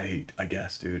 I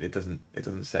guess, dude. It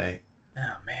doesn't say.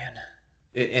 Oh man.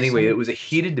 Anyway, it was a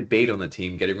heated debate on the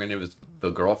team getting rid of the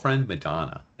girlfriend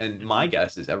Madonna, and my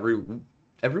guess is everyone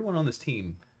on this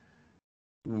team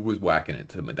was whacking it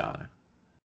to Madonna.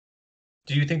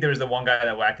 Do you think there was the one guy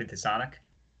that whacked it to Sonic?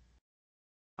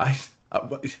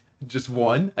 Just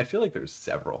one? I feel like there's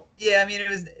several. Yeah, I mean, it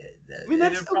was. I mean,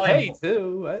 that's okay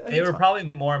too. They were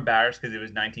probably more embarrassed because it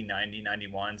was 1990,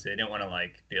 91, so they didn't want to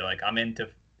like be like, I'm into,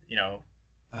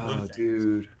 Oh,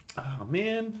 dude. Oh,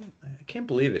 man. I can't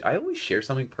believe it. I always share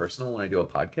something personal when I do a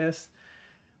podcast.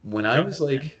 When I was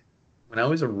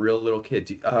a real little kid,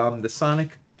 the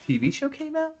Sonic TV show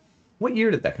came out? What year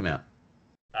did that come out?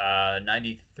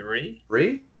 93.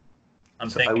 3? I'm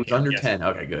So thinking. I was under yes. 10.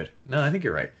 Okay, good. No, I think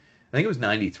you're right. I think it was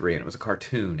 93, and it was a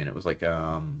cartoon, and it was like,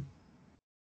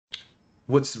 what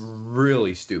What's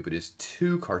really stupid is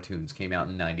 2 cartoons came out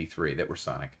in '93 that were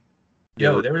Sonic. They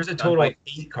Yo, were there was a done total by of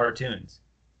 8 cartoons.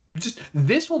 just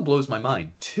this one blows my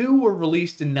mind. 2 were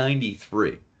released in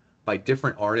 '93 by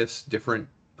different artists,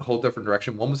 whole different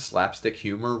direction. One was slapstick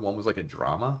humor, one was like a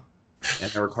drama, and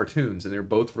they were cartoons, and they were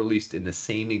both released in the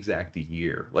same exact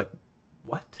year. Like,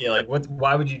 what? Yeah, like what?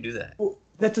 Why would you do that? Well,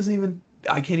 that doesn't even.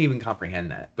 I can't even comprehend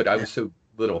that. But I was so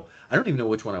little. I don't even know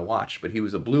which one I watched. But he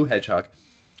was a blue hedgehog.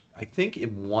 I think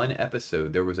in one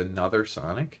episode there was another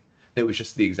Sonic that was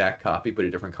just the exact copy but a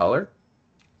different color.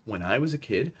 When I was a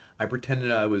kid, I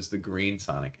pretended I was the green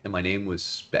Sonic, and my name was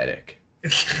Spedic.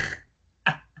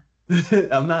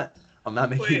 I'm not. I'm not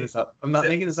making Wait, this up. I'm not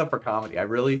making this up for comedy. I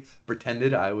really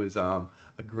pretended I was a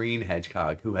green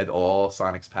hedgehog who had all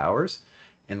Sonic's powers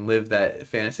and lived that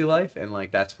fantasy life, and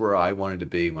like that's where I wanted to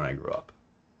be when I grew up.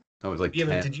 I was like yeah,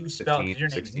 but 10, did you spell? 15, Because your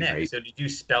name's 16 or Nick, 8. so did you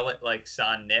spell it like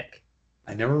Son Nick?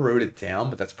 I never wrote it down,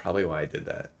 but that's probably why I did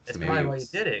that. That's So maybe probably it why you was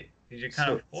did it. Because you're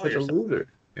kind of full of such a yourself. loser.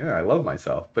 Yeah, I love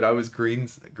myself, but I was green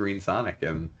Sonic,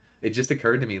 and it just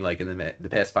occurred to me like in the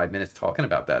past 5 minutes talking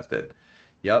about that.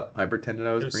 Yep, I pretended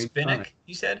I was It was green Spinnick, Sonic.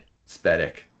 you said?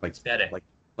 Spedic, like Spedic.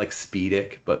 like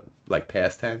Speedic, but like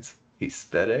past tense. He's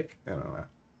Spedic. I don't know.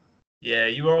 Yeah,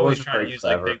 you were It always wasn't trying to very use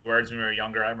clever. like big words when we were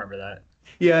younger. I remember that.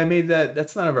 Yeah, I made that.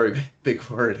 That's not a very big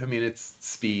word. I mean, it's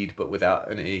speed, but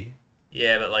without an E.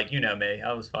 Yeah, but like you know me,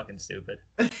 I was fucking stupid.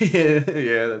 Yeah,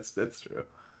 that's true.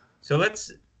 So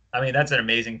let's. I mean, that's an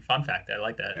amazing fun fact. I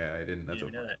like that. Yeah, I didn't. You That's didn't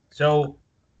even a know that. So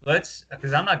let's,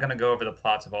 because I'm not gonna go over the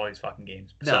plots of all these fucking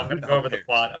games. So No, I'm gonna who go over the cares?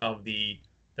 plot of the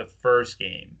first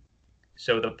game.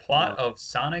 So the plot No. of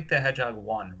Sonic the Hedgehog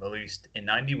 1, released in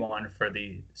 '91 for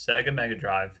the Sega Mega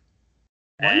Drive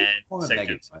Why do you and call it Sega Mega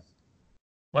Genesis.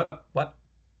 Drive? What?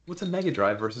 What's a Mega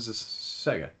Drive versus a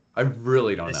Sega? I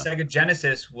really The don't know. Sega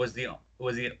Genesis was the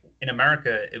in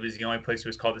America it was the only place it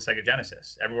was called the Sega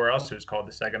Genesis. Everywhere else it was called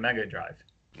the Sega Mega Drive.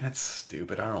 That's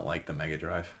stupid. I don't like the Mega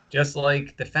Drive. Just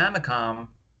like the Famicom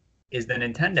is the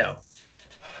Nintendo.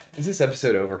 Is this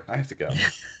episode over? I have to go.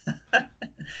 I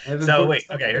have So important wait,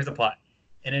 stuff okay, to here's do. the plot.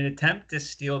 In an attempt to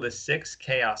steal the 6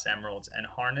 Chaos Emeralds and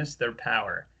harness their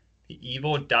power, the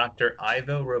evil Dr.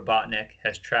 Ivo Robotnik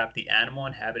has trapped the animal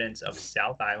inhabitants of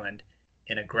South Island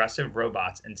in aggressive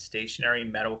robots and stationary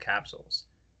metal capsules.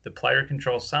 The player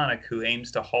controls Sonic, who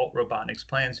aims to halt Robotnik's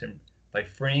plans by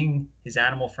freeing his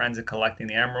animal friends and collecting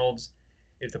the emeralds.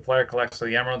 If the player collects all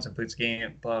the emeralds and completes the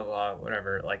game, blah, blah,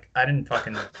 whatever. Like, I didn't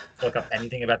fucking look up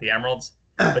anything about the emeralds,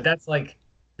 but that's like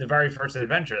the very first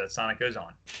adventure that Sonic goes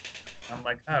on. I'm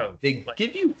like, oh, They like,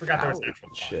 give you forgot there was an powers actual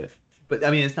and plot. shit. But I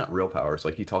mean, it's not real powers.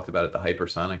 Like you talked about it, the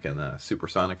Hypersonic and the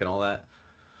Supersonic and all that.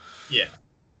 Yeah.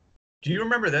 Do you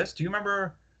remember this? Do you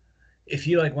remember if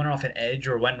he like went off an edge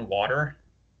or went in water?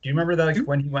 Do you remember that like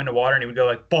when he went in water and he would go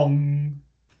like boom? And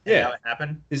Yeah. how it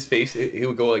happened? His face, he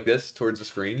would go like this towards the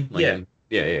screen. Like Yeah.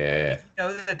 Yeah. Did you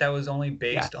know that that was only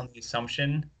based on the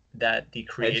assumption that the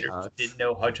creators Hedgehogs. didn't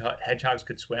know hedgehogs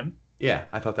could swim? Yeah,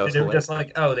 I thought that was They were hilarious. just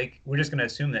like, oh, we're just gonna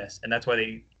assume this, and that's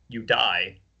why you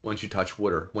die. Once you touch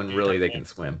water, when You really touch they water. can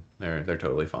swim, they're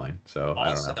totally fine. So I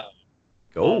Also, don't know.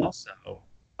 Go. also,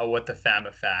 what the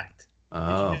Fama fact.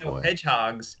 Oh Did you know boy.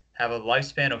 hedgehogs have a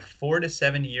lifespan of 4 to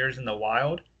 7 years in the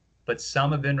wild, but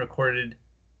some have been recorded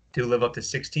to live up to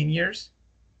 16 years?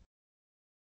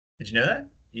 Did you know that?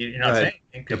 You're not Go ahead. saying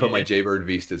anything I 'cause put you my didn't- Jaybird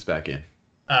Vistas back in.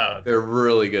 Oh, They're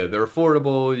really good. They're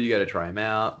affordable. You got to try them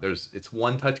out. It's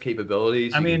one touch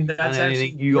capabilities. I You mean, can that's find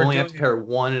anything. actually- You we're only have to doing- pair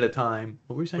one at a time.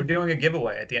 What were you we're saying? doing a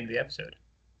giveaway at the end of the episode.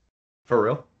 For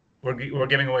real? We're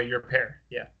giving away your pair.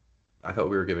 Yeah. I thought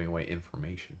we were giving away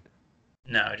information.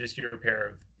 No, just your pair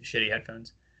of shitty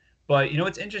headphones. But you know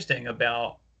what's interesting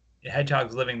about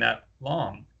hedgehogs living that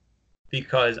long?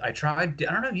 Because I don't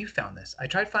know if you found this. I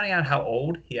tried finding out how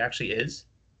old he actually is.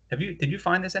 Did you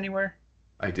find this anywhere?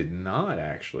 I did not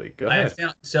actually. Go I ahead.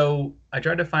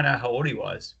 tried to find out how old he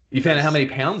was. You found out how because- many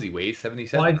pounds he weighs?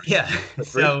 77. Well, yeah. That's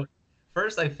So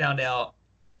first I found out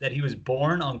that he was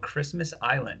born on Christmas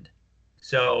Island.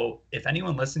 So if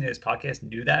anyone listening to this podcast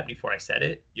knew that before I said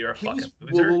it, you're a He was,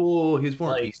 fucking loser. whoa. He was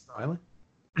born on Like- Easter Island.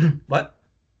 What?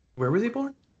 Where was he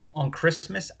born? On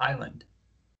Christmas Island.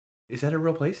 Is that a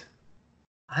real place?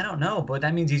 I don't know, but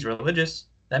that means he's religious.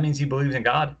 That means he believes in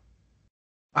God.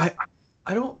 I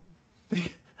don't.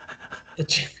 It,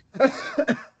 ch-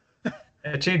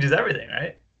 it changes everything,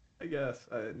 right? I guess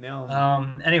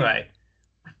now. Anyway,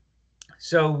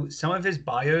 so some of his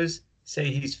bios say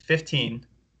he's 15.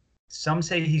 Some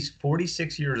say he's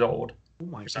 46 years old. Oh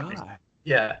my some god. reason.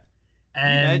 Yeah. Can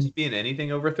you imagine And being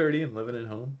anything over 30 and living at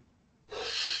home?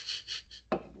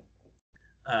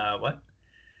 what?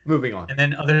 Moving on. And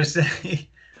then others say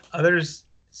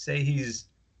say he's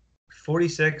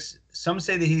 46. Some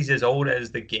say that he's as old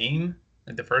as the game,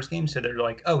 like the first game. So they're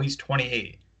like, oh, he's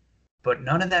 28. But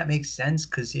none of that makes sense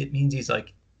because it means he's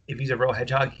like, if he's a real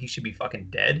hedgehog, he should be fucking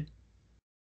dead.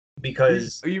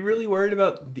 Because Are you really worried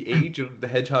about the age of the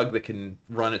hedgehog that can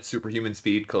run at superhuman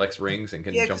speed, collects rings, and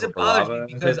can yeah, jump because it over bothers lava?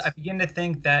 me because I begin to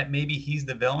think that maybe he's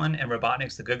the villain and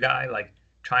Robotnik's the good guy, like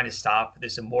trying to stop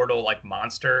this immortal like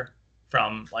monster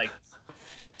from like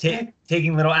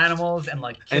taking little animals and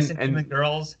like kissing human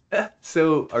girls.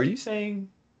 So, are you saying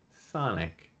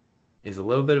Sonic is a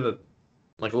little bit of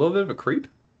a creep?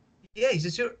 Yeah,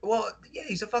 he's a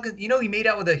he's a fucking he made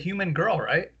out with a human girl,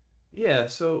 right? Yeah.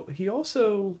 So he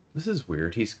also this is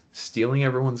weird. He's stealing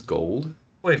everyone's gold.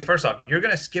 Wait, first off, you're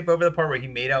gonna skip over the part where he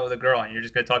made out with a girl, and you're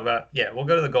just gonna talk about we'll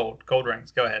go to the gold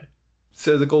rings. Go ahead.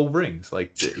 So the gold rings,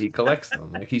 like he collects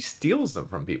them, like he steals them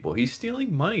from people. He's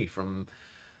stealing money from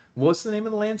what's the name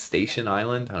of the land? Station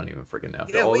Island? I don't even freaking know.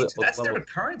 Yeah, wait, so that's their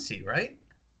currency, right?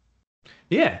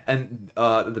 Yeah, and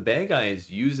the bad guys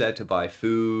use that to buy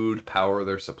food, power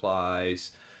their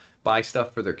supplies, buy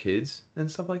stuff for their kids and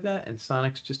stuff like that. And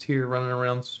Sonic's just here running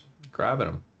around grabbing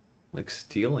them, like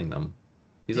stealing them.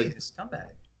 He's like a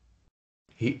scumbag.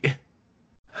 He.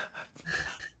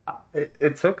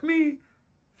 It took me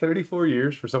 34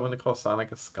 years for someone to call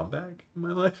Sonic a scumbag in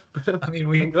my life. I mean,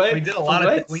 we did a lot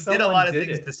of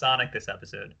things to Sonic this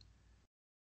episode.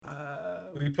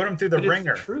 We put him through the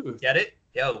ringer. Get it?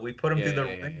 Yeah, we put him through the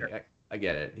ringer. Yeah. I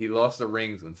get it. He lost the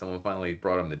rings when someone finally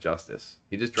brought him to justice.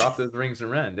 He just dropped those rings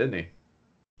and ran, didn't he?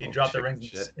 He dropped the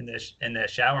rings in the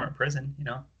shower in prison.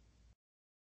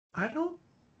 I don't.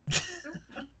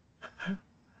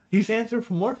 He's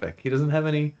anthropomorphic. He doesn't have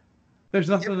any. There's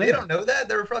nothing there. They don't know that.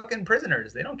 They're fucking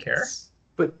prisoners. They don't care.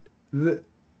 But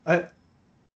I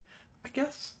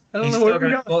guess I don't know where we're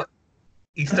going. Well,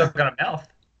 he's still got a mouth.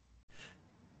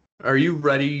 Are you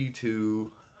ready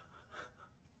to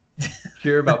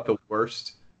hear about the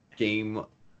worst game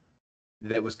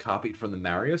that was copied from the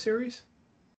Mario series?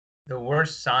 The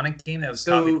worst Sonic game that was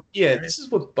copied. Yeah, this is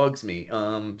what bugs me.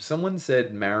 Someone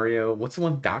said Mario. What's the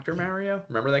one? Dr. Mario.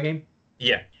 Remember that game?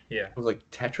 Yeah. It was like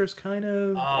Tetris, kind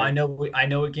of. Oh, I know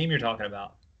what game you're talking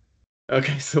about.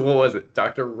 Okay, so what was it?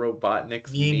 Dr.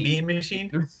 Robotnik's Mean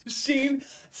Machine? Machine.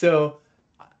 So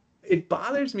it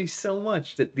bothers me so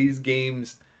much that these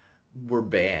games were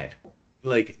bad.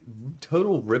 Like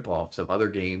total rip-offs of other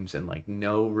games and like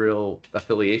no real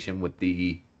affiliation with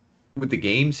the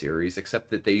game series except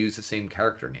that they use the same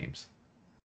character names.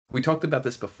 We talked about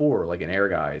this before, like in Air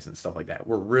Guys and stuff like that.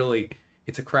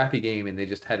 It's a crappy game and they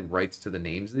just had rights to the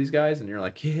names of these guys and you're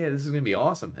like, yeah, this is gonna be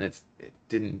awesome, and it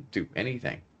didn't do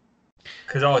anything.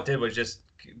 Because all it did was just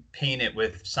paint it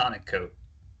with Sonic coat.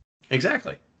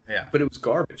 Exactly. Yeah. But it was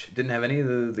garbage. It didn't have any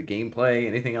of the gameplay,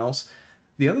 anything else.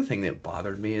 The other thing that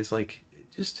bothered me is like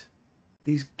just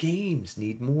these games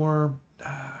need more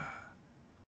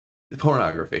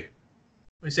pornography.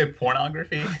 We say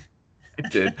pornography? I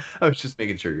did. I was just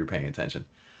making sure you're paying attention.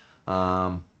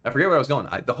 I forget where I was going.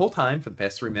 The whole time for the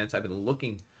past 3 minutes, I've been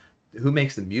looking who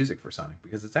makes the music for Sonic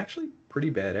because it's actually pretty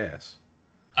badass.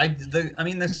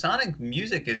 The Sonic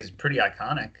music is pretty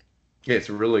iconic. Yeah,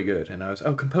 it's really good.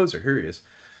 And composer, here he is.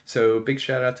 So big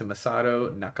shout out to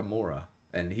Masato Nakamura.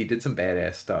 And he did some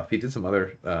badass stuff. He did some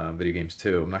other video games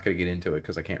too. I'm not going to get into it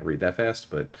because I can't read that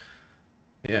fast, but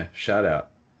yeah, shout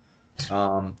out.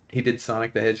 He did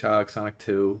Sonic the Hedgehog, Sonic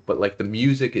 2, but like the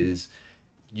music is,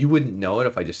 you wouldn't know it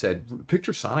if I just said,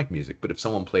 picture Sonic music, but if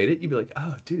someone played it, you'd be like,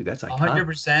 oh, dude, that's iconic.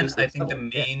 100%. I think the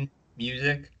main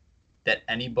music that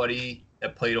anybody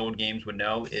that played old games would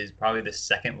know is probably the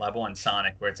second level in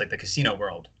Sonic, where it's like the Casino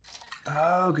World.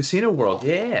 Oh, Casino World,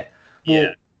 yeah. Well,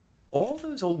 yeah. All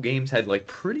those old games had like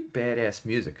pretty badass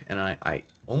music, and I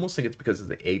almost think it's because of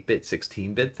the 8-bit,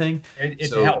 16-bit thing.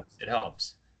 It helps. It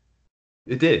helps.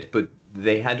 It did, but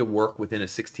they had to work within a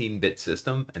 16-bit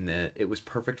system, and it was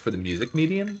perfect for the music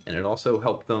medium, and it also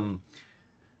helped them,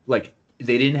 like,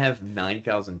 they didn't have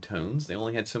 9,000 tones. They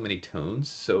only had so many tones,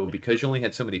 so because you only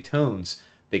had so many tones,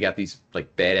 they got these,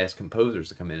 like, badass composers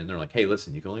to come in, and they're like, hey,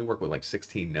 listen, you can only work with, like,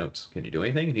 16 notes. Can you do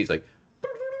anything? And he's like,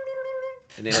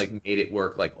 and they, like, made it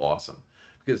work, like, awesome.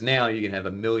 Because now you can have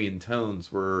a million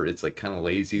tones where it's like kind of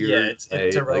lazier. Yeah, it's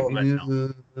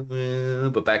irrelevant.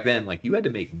 Like, but back then, like you had to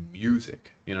make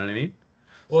music. You know what I mean?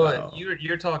 Well,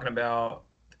 you're talking about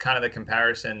kind of the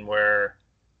comparison where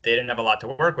they didn't have a lot to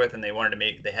work with, and they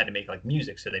had to make like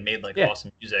music, so they made like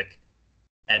awesome music.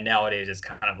 And nowadays, it's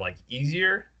kind of like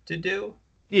easier to do.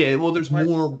 Yeah, well, there's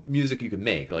more music you can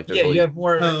make. Like you have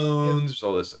more tones. There's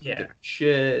all this different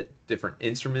shit, different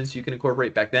instruments you can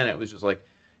incorporate. Back then, it was just like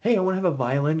hey, I want to have a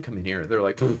violin come in here. They're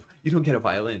like, "Poof, you don't get a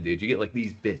violin, dude. You get like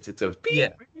these bits. It goes Yeah.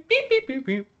 beep, beep, beep, beep,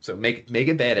 beep. So make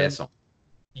it badass song.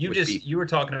 With beep. You were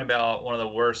talking about one of the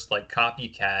worst like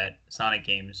copycat Sonic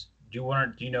games.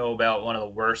 Do you know about one of the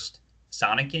worst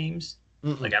Sonic games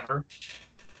like ever?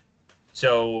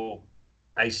 So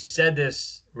I said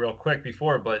this real quick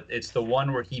before, but it's the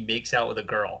one where he makes out with a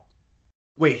girl.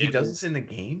 Wait, he does this in the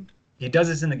game? He does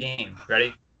this in the game.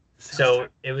 Ready? So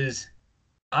it was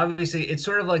obviously it's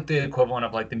sort of like the equivalent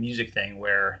of like the music thing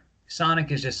where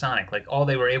Sonic is just Sonic. Like all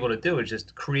they were able to do is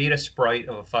just create a sprite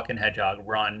of a fucking hedgehog,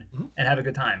 run, and have a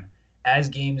good time. As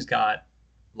games got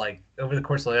like over the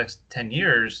course of the next 10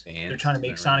 years, they're trying to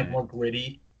make Sonic more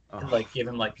gritty and like give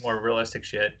him like more realistic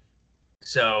shit.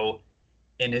 So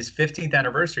in his 15th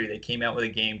anniversary, they came out with a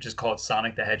game just called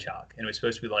Sonic the Hedgehog, and it was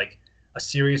supposed to be like a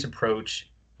serious approach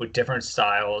with different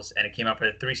styles, and it came out for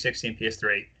the 360 and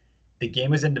PS3. The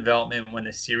game was in development when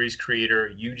the series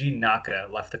creator Yuji Naka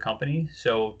left the company,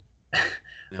 so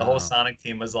the whole Sonic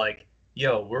team was like,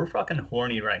 "Yo, we're fucking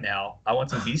horny right now. I want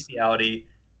some bestiality,"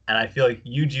 and I feel like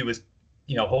Yuji was,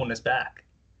 holding us back.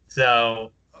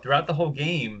 So throughout the whole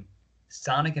game,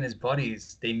 Sonic and his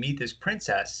buddies they meet this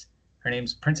princess. Her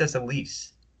name's Princess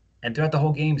Elise, and throughout the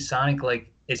whole game, Sonic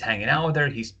like is hanging out with her.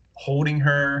 He's holding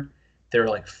her. They're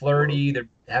like flirty. They're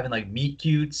having like meet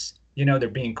cutes. They're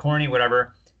being corny,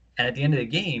 whatever. And at the end of the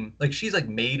game, like she's like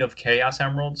made of Chaos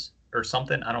Emeralds or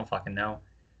something. I don't fucking know,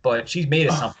 but she's made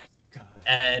of something. God.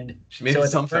 And she made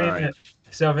something. Right.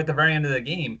 So at the very end of the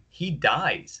game, he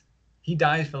dies. He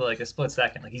dies for like a split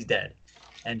second, like he's dead.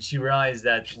 And she realized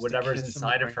that whatever's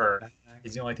inside of her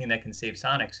is the only thing that can save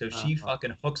Sonic. So she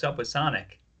fucking hooks up with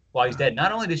Sonic while he's dead.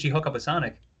 Not only did she hook up with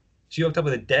Sonic, she hooked up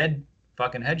with a dead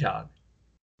fucking hedgehog.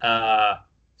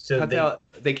 So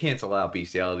they cancel out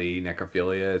bestiality,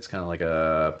 necrophilia. It's kind of like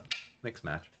a mixed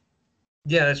match.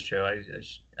 Yeah, that's true.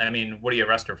 I mean, what do you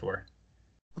arrest her for?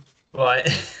 But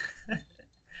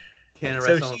can't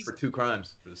arrest someone for 2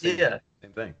 crimes for the same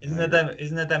thing. Isn't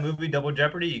that that movie Double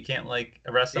Jeopardy? You can't like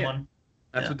arrest someone.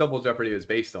 That's what Double Jeopardy is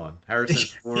based on.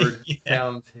 Harrison Ford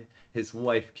found his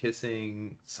wife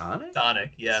kissing Sonic.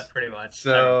 Sonic, yeah, pretty much.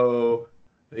 So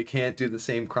they can't do the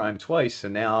same crime twice. So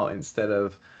now instead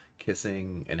of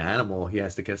kissing an animal, he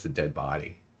has to kiss a dead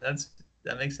body. That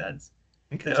makes sense.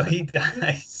 So he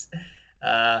dies.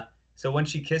 So when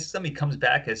she kisses him, he comes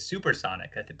back as Super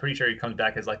Sonic. I'm pretty sure he comes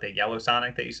back as like the yellow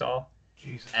Sonic that you saw.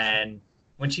 Jesus. And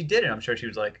when she did it, I'm sure she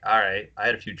was like, "All right, I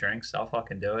had a few drinks. I'll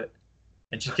fucking do it."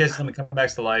 And she kisses him and comes back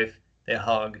to life. They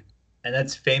hug, and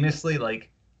that's famously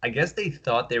like I guess they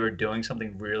thought they were doing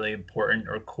something really important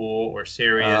or cool or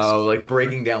serious. Oh, like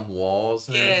breaking down walls.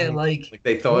 And everything. like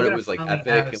they thought it was like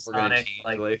epic, and we're gonna change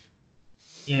life.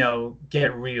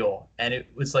 Get real. And it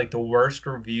was like the worst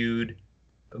reviewed,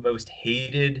 most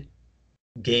hated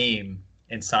game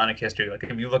in Sonic history. Like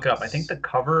if you look it up, I think the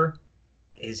cover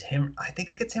is him. I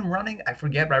think it's him running. I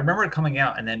forget, but I remember it coming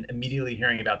out and then immediately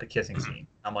hearing about the kissing scene.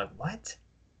 I'm like, what?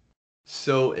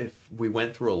 So if we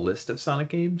went through a list of Sonic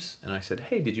games and I said,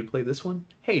 hey, did you play this one?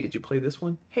 Hey, did you play this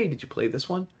one? Hey, did you play this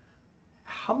one?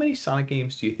 How many Sonic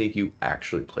games do you think you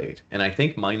actually played? And I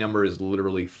think my number is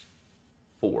literally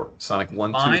 4. Sonic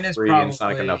 1, 2, 3, and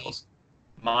Sonic and Knuckles.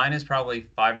 Mine is probably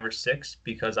 5 or 6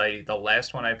 because the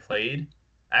last one I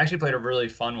actually played a really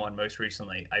fun one most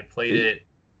recently. I played it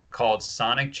called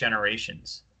Sonic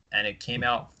Generations, and it came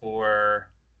out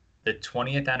for the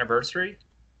 20th anniversary.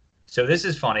 So this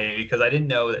is funny because I didn't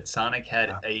know that Sonic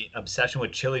had an obsession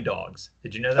with chili dogs.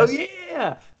 Did you know that? Oh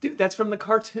yeah, dude, that's from the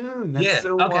cartoon. That's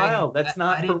so wild. That's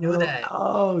not. I didn't know that.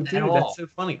 Oh, dude, that's so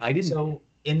funny. I didn't. So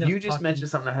you just mentioned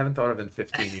something I haven't thought of in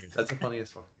 15 years. That's the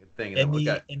funniest thing. In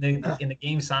the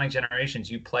game Sonic Generations,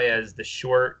 you play as the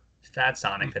short, fat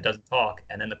Sonic that doesn't talk,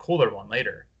 and then the cooler one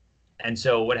later. And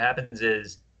so what happens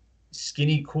is,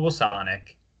 skinny cool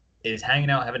Sonic is hanging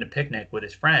out having a picnic with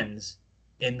his friends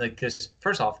in like this.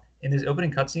 First off, in this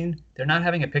opening cutscene, they're not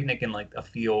having a picnic in like a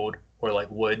field or like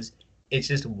woods. It's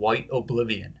just white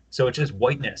oblivion. So it's just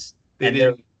whiteness. They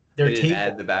didn't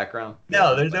add the background.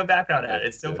 No, there's no background ad.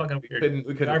 It's so fucking weird.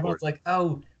 We couldn't Everyone's like,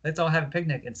 "Oh, let's all have a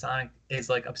picnic," and Sonic is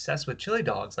like obsessed with chili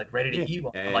dogs, like ready to eat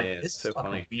one. I'm like, this is so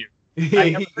fucking weird. I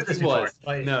never heard this before.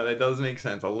 No, that does make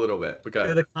sense a little bit.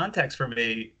 Because the context for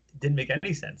me didn't make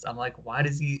any sense. I'm like, why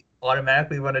does he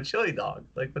automatically want a chili dog?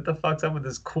 Like, what the fuck's up with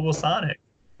this cool Sonic?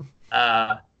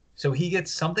 So he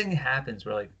gets something happens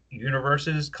where like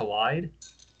universes collide.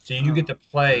 So you get to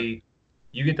play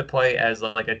as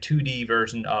like a 2D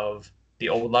version of the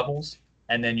old levels,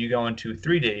 and then you go into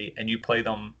 3D and you play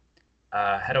them.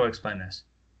 How do I explain this?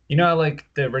 You know how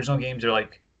like the original games are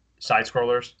like side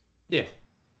scrollers? Yeah.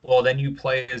 Well, then you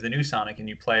play as the new Sonic, and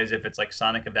you play as if it's like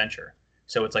Sonic Adventure.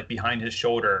 So it's like behind his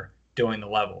shoulder doing the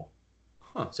level.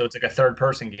 Huh. So it's like a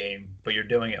third-person game, but you're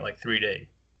doing it like 3D.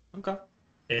 Okay.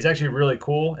 It's actually really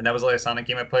cool, and that was the last Sonic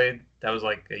game I played. That was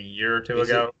like a year or two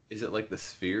ago. Is it like the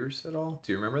spheres at all?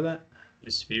 Do you remember that?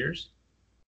 The spheres.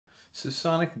 So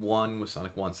Sonic 1 was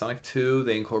Sonic 1. Sonic 2,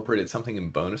 they incorporated something in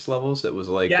bonus levels that was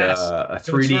like Yes. a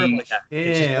So it's 3D. sort of like that.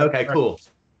 It's just Yeah, okay, cool.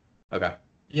 Okay.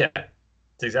 Yeah,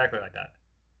 it's exactly like that.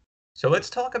 So let's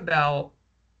talk about.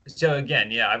 So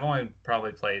again, yeah, I've only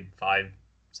probably played 5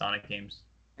 Sonic games.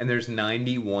 And there's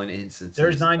 91 instances.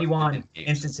 There's of 91 games.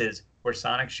 instances where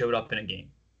Sonic showed up in a game.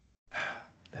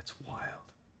 That's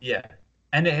wild. Yeah,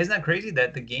 and isn't that crazy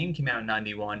that the game came out in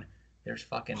 91? There's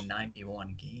fucking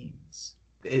 91 games.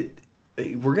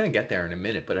 We're gonna get there in a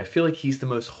minute, but I feel like he's the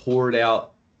most hoard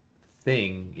out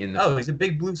thing in the. Oh, he's a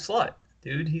big blue slut,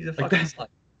 dude. He's a fucking slut.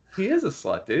 He is a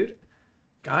slut, dude.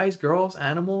 Guys, girls,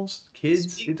 animals,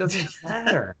 kids, it doesn't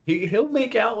matter. He'll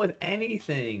make out with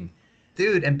anything.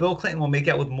 Dude, and Bill Clinton will make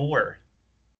out with more.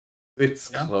 It's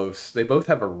close. They both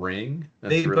have a ring.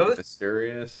 That's really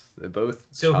mysterious. They both.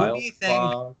 So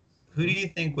who do you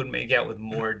think would make out with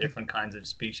more different kinds of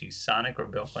species, Sonic or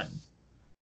Bill Clinton?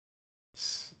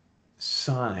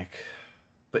 Sonic,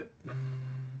 but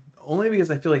only because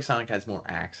I feel like Sonic has more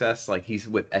access. Like he's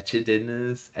with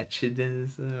Echidnas,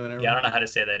 whatever. Yeah, I don't know how to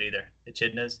say that either.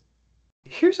 Echidnas.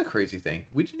 Here's a crazy thing.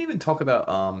 We didn't even talk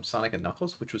about Sonic and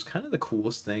Knuckles, which was kind of the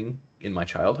coolest thing in my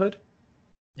childhood.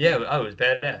 Yeah, it was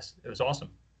badass. It was awesome.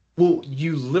 Well,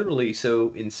 you literally, so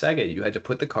in Sega, you had to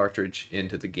put the cartridge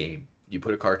into the game. You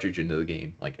put a cartridge into the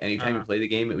game. Like anytime you play the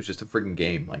game, it was just a friggin'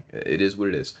 game. Like it is what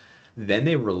it is. Then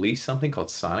they released something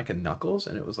called Sonic and Knuckles,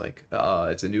 and it was like,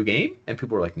 it's a new game? And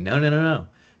people were like, no.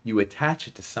 You attach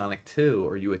it to Sonic 2,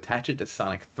 or you attach it to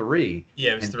Sonic 3,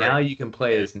 yeah, it was and 3. now you can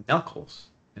play as Knuckles.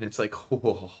 And it's like,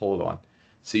 hold on.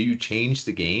 So you change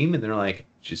the game, and they're like,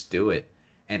 just do it.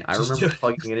 And I remember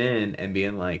plugging it in and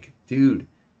being like, dude,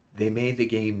 they made the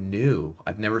game new.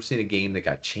 I've never seen a game that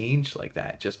got changed like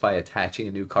that just by attaching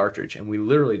a new cartridge. And we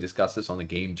literally discussed this on the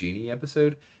Game Genie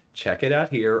episode. Check it out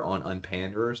here on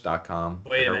unpanderers.com.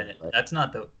 Wait a minute. That's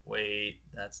not the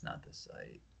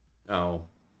site. Oh.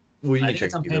 Well, you I can think check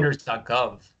it's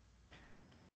unpanders.gov.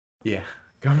 Yeah,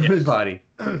 government body.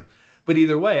 But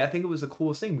either way, I think it was the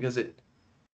coolest thing because it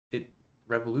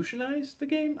revolutionized the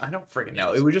game. I don't freaking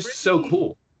know. It was just so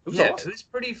cool. It was awesome. It was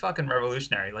pretty fucking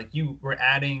revolutionary. Like you were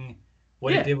adding,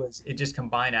 it did was it just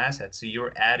combined assets. So you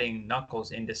were adding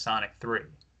Knuckles into Sonic 3.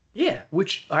 Yeah,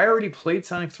 which I already played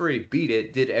Sonic 3, beat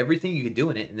it, did everything you could do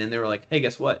in it, and then they were like, hey,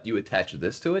 guess what? You attach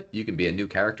this to it, you can be a new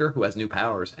character who has new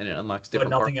powers, and it unlocks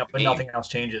different parts of the game. But nothing else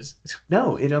changes.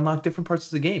 No, it unlocked different parts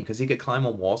of the game, because he could climb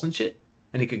on walls and shit,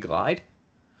 and he could glide.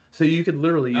 So you could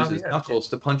literally use his Knuckles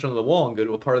to punch onto the wall and go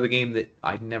to a part of the game that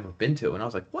I'd never been to, and I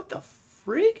was like, what the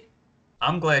frig?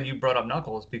 I'm glad you brought up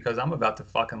Knuckles, because I'm about to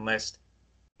fucking list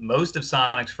most of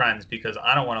Sonic's friends, because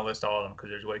I don't want to list all of them, because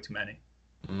there's way too many.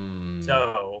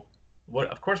 So,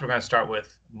 of course, we're going to start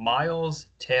with Miles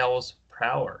Tails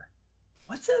Prower.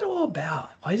 What's that all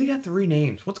about? Why has he got 3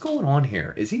 names? What's going on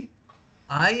here? Is he?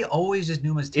 I always just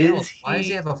knew him as Tails. Why does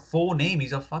he have a full name?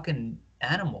 He's a fucking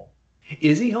animal.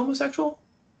 Is he homosexual?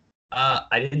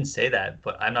 I didn't say that,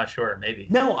 but I'm not sure. Maybe.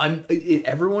 No,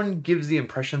 everyone gives the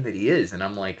impression that he is, and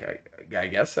I'm like, I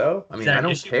guess so. I mean, I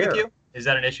don't care. Is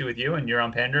that an issue with you and you're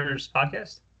on Pander's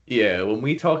podcast? Yeah, when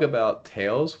we talk about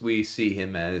Tails, we see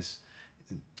him as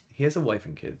he has a wife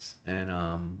and kids,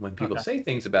 and when people say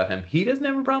things about him, he doesn't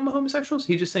have a problem with homosexuals.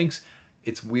 He just thinks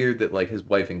it's weird that like his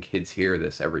wife and kids hear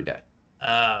this every day.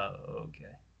 Oh,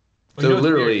 okay. Well, so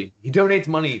literally, he donates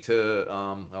money to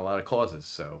a lot of causes.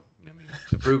 So I mean,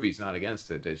 to prove he's not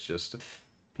against it, it's just.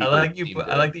 I like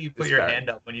that you put your hand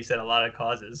up when you said a lot of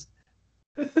causes.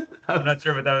 I'm not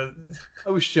sure what that was. I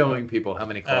was showing people how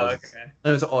many causes. Oh, okay.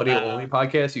 And it's an audio-only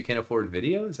podcast. You can't afford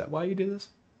video. Is that why you do this?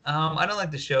 I don't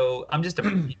like to show. I'm just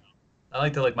I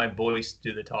like to my voice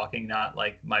do the talking, not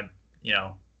like my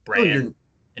brand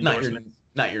endorsement.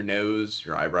 Not your nose,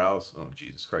 your eyebrows. Oh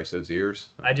Jesus Christ, those ears.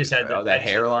 I just had that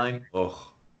hairline.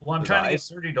 Oh. Well, I'm trying to get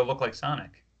surgery to look like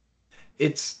Sonic.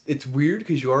 It's weird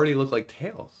because you already look like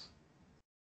Tails.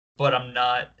 But I'm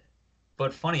not.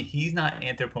 But funny, he's not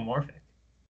anthropomorphic.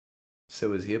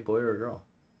 So is he a boy or a girl?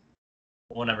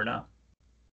 We'll never know.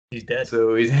 He's dead.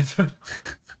 So he's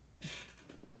anthropomorphic.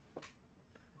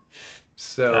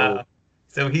 So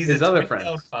he's his a other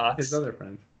friend. Fox. His other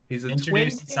friend. He's a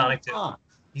introduced in Sonic 2. Fox.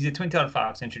 He's a twin-tailed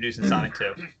fox introduced in Sonic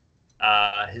 2.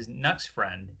 His next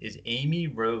friend is Amy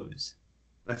Rose.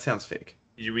 That sounds fake.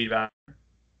 Did you read about her?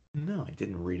 No, I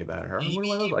didn't read about her. What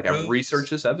do I look like? I researched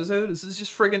this episode? This is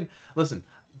just friggin'... Listen,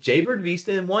 Jaybird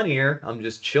Vista in one ear. I'm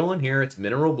just chilling here. It's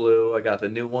mineral blue. I got the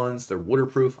new ones. They're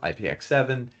waterproof,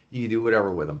 IPX7. You can do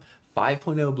whatever with them.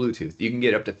 5.0 Bluetooth. You can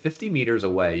get up to 50 meters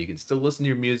away. You can still listen to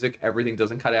your music. Everything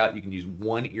doesn't cut out. You can use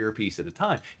one earpiece at a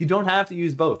time. You don't have to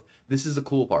use both. This is the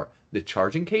cool part. The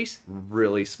charging case,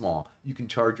 really small. You can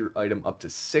charge your item up to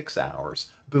 6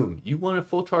 hours. Boom. You want a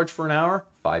full charge for an hour?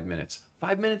 5 minutes.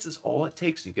 5 minutes is all it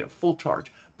takes. You get a full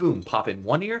charge. Boom. Pop in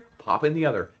one ear, pop in the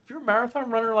other. If you're a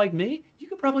marathon runner like me, you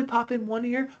could probably pop in one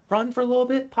ear, run for a little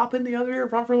bit, pop in the other ear,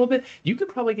 run for a little bit. You could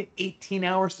probably get 18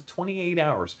 hours to 28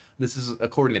 hours. This is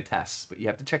according to tests, but you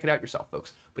have to check it out yourself,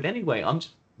 folks. But anyway, what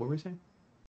were we saying?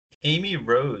 Amy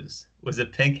Rose was a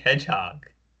pink hedgehog.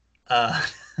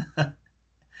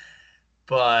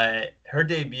 But her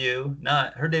debut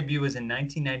was in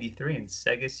 1993 in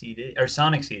Sega CD or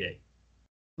Sonic CD.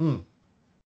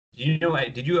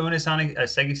 Did you own a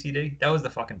Sega CD? That was the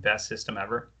fucking best system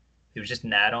ever. It was just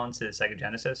an add-on to the Sega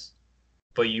Genesis,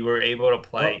 but you were able to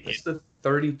play. It's the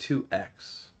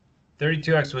 32X.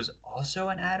 32X was also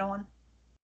an add-on?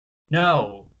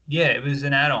 No, yeah, it was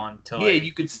an add-on to Yeah,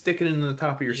 you could stick it in the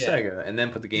top of your Sega and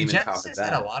then put the game in top of Genesis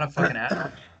that. had a lot of fucking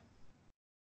add-ons.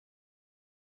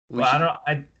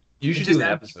 You should do an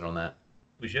episode on that.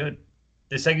 We should.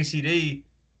 The Sega CD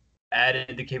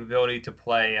added the capability to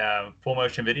play full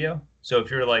motion video. So if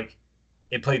you're like,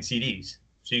 it played CDs,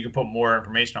 so you could put more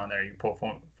information on there. You can put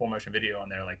full motion video on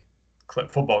there, like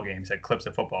football games, like clips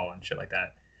of football and shit like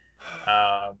that.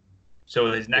 So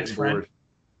his next friend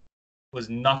was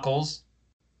Knuckles.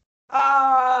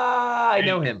 I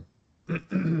know him.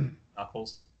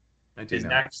 Knuckles. I do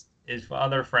know. His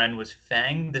other friend was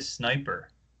Fang the Sniper.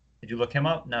 Did you look him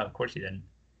up? No, of course you didn't.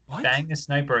 What? Fang the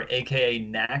Sniper, a.k.a.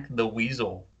 Knack the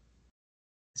Weasel.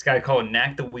 This guy called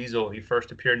Knack the Weasel. He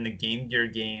first appeared in the Game Gear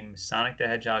game Sonic the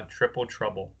Hedgehog Triple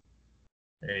Trouble.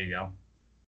 There you go.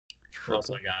 Who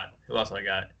else I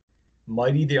got?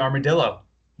 Mighty the Armadillo.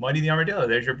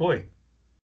 There's your boy.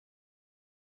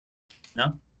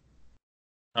 No?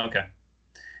 Okay.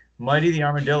 Mighty the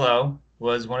Armadillo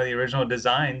was one of the original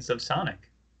designs of Sonic.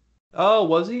 Oh,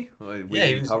 was he? We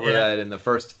didn't cover that in the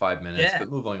first 5 minutes, but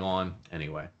moving on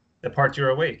anyway. The part you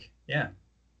were awake. Yeah.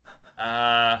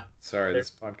 Sorry,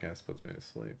 this podcast puts me to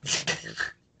sleep.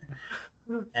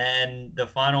 And the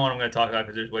final one I'm going to talk about,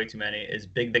 because there's way too many, is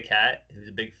Big the Cat, who's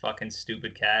a big fucking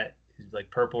stupid cat. He's like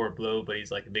purple or blue, but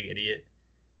he's like a big idiot.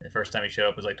 The first time he showed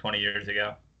up was like 20 years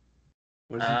ago.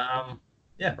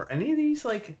 Yeah. Are any of these,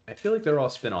 like, I feel like they're all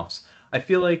spin-offs. I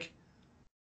feel like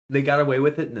they got away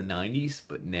with it in the 90s,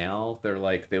 but now they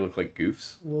look like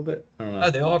goofs a little bit. I don't know. Oh,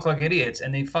 they all look like idiots,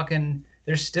 and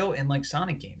they're still in like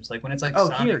Sonic games. Like when it's like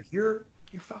Sonic. You're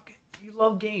fucking, you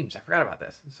love games. I forgot about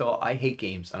this. So I hate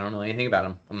games. I don't know anything about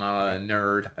them. I'm not a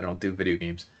nerd. I don't do video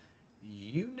games.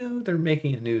 You know they're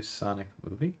making a new Sonic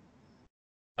movie?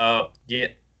 Oh, yeah.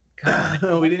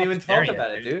 We didn't even talk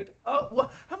about it, dude. Oh,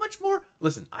 well, how much more?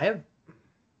 Listen, I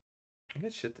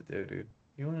got shit to do, dude.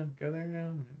 You want to go there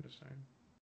now?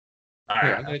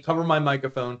 I'm going to cover my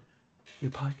microphone.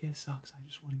 Your podcast sucks. I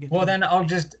just want to get. Well, then I'll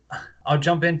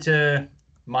jump into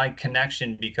my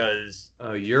connection because.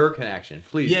 Oh, your connection,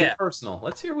 please. Yeah. Get personal.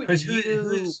 Let's hear what you. Who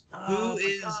is?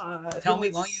 Tell me,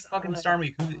 why don't you fucking star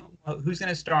me? Who's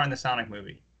gonna star in the Sonic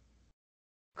movie?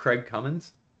 Craig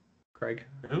Cummins. Who?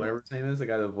 Whatever his name is, the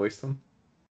guy that voiced him.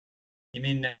 You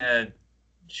mean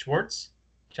Schwartz?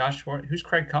 Josh Schwartz? Who's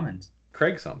Craig Cummins?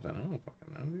 Craig something. I don't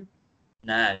fucking know, dude.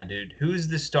 Nah, dude. Who's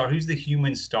the star? Who's the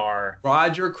human star?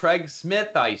 Roger Craig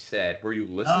Smith, I said. Were you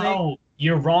listening? Oh,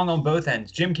 you're wrong on both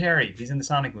ends. Jim Carrey. He's in the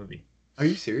Sonic movie. Are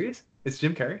you serious? It's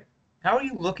Jim Carrey? How are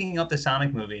you looking up the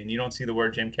Sonic movie and you don't see the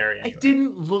word Jim Carrey anywhere? I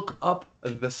didn't look up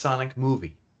the Sonic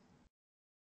movie.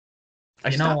 I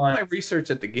stopped my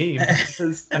research at the game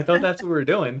because I thought that's what we were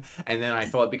doing. And then I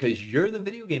thought, because you're the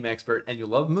video game expert and you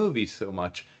love movies so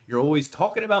much, you're always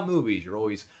talking about movies. You're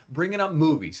always bringing up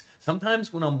movies.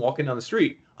 Sometimes when I'm walking down the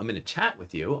street, I'm in a chat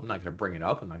with you. I'm not going to bring it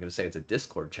up. I'm not going to say it's a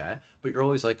Discord chat. But you're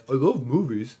always like, I love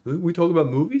movies. We talk about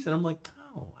movies? And I'm like,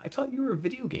 oh, I thought you were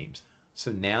video games.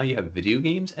 So now you have video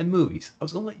games and movies. I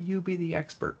was going to let you be the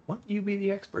expert. Why don't you be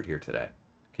the expert here today?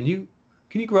 Can you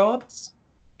grow up?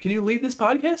 Can you lead this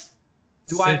podcast?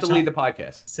 Do I have to lead the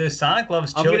podcast? So Sonic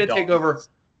loves I'm chili going to take dogs.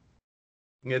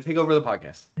 I'm going to take over the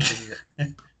podcast.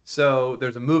 So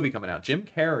there's a movie coming out. Jim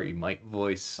Carrey might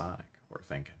voice Sonic, we're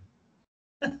thinking.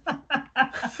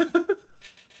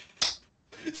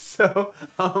 So,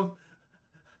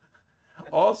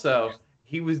 also,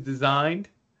 he was designed.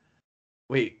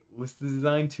 Wait, was the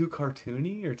design too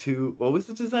cartoony or too? What was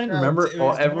the design? No, Remember,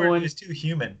 everyone was too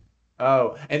human.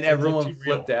 Oh, and everyone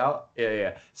flipped out.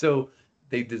 Yeah. So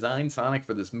they designed Sonic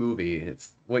for this movie.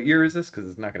 It's what year is this? Because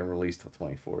it's not going to release till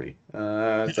 2040.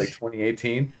 It's like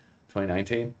 2018,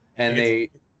 2019, and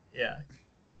Yeah.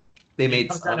 they It made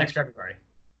comes out Sonic. next February.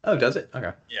 Oh, does it?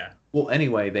 Okay. Yeah. Well,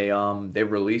 anyway, they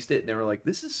released it and they were like,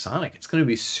 "This is Sonic. It's going to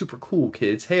be super cool,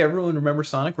 kids. Hey, everyone, remember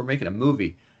Sonic? We're making a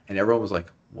movie." And everyone was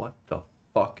like, "What the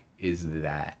fuck is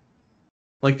that?"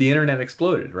 Like the internet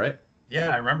exploded, right? Yeah,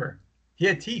 I remember. He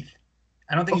had teeth.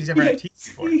 I don't think he's Oh, ever he had had teeth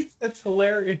before. teeth. That's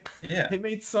hilarious. Yeah. They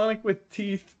made Sonic with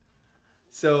teeth.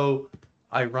 So,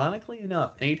 ironically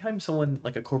enough, anytime someone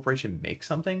like a corporation makes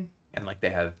something and like they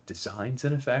have designs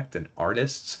in effect and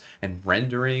artists and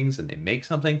renderings and they make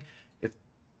something,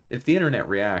 if the internet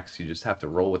reacts, you just have to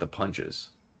roll with the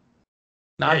punches.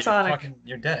 Not Yeah, Sonic.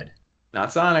 you're dead.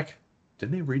 Not Sonic.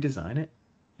 Didn't they redesign it?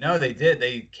 No, they did.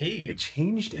 They They caved.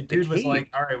 changed The it. dude was like,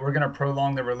 all right, we're going to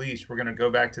prolong the release. We're going to go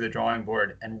back to the drawing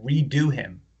board and redo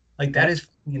him. Like, that is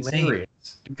fucking insane.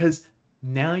 hilarious. Because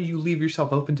now you leave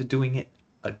yourself open to doing it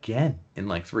again in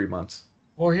like 3 months.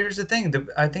 Well, here's the thing.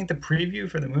 I think the preview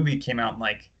for the movie came out in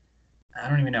like, I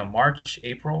don't even know, March,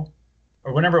 April,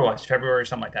 or whenever it was, February or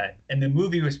something like that. And the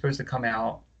movie was supposed to come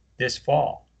out this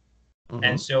fall. Mhm.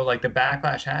 And so, like, the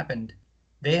backlash happened.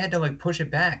 They had to, like, push it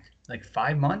back like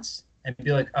 5 months and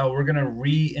be like, oh, we're going to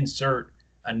reinsert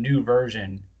a new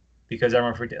version because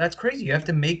everyone freaked out. That's crazy. You have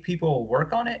to make people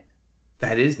work on it.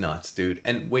 That is nuts, dude.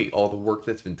 And wait, all the work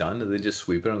that's been done, do they just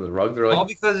sweep it under the rug? They're like, all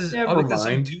because never some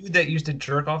mind. dude that used to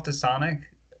jerk off to Sonic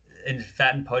and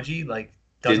Fat and Pudgy, like,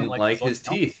 doesn't Didn't like the his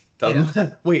look. teeth.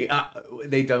 Doesn't wait,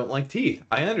 they don't like teeth.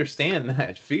 I understand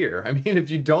that fear. I mean, if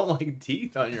you don't like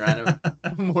teeth on your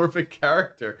anamorphic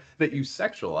character that you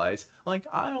sexualize, like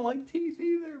I don't like teeth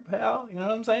either, pal. You know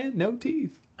what I'm saying? No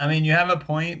teeth. I mean, you have a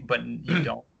point, but you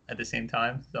don't at the same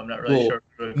time. So I'm not really Well, sure if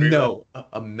I would agree with no,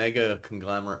 a mega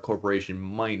conglomerate corporation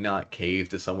might not cave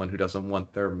to someone who doesn't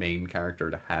want their main character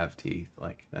to have teeth.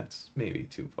 Like that's maybe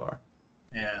too far.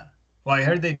 that. Yeah. Well, I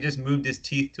heard they just moved his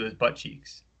teeth to his butt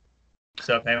cheeks.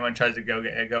 So if anyone tries to go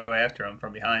after him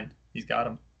from behind, he's got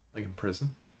him. Like in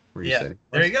prison. Where Yeah, said he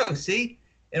there was? you go. See,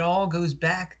 it all goes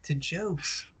back to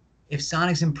jokes. If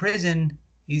Sonic's in prison,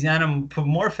 he's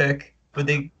anamorphic, but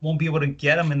they won't be able to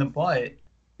get him in the butt.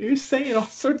 You're saying all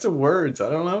sorts of words. I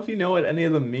don't know if you know what any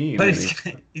of them mean. But I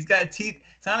mean, he's got teeth.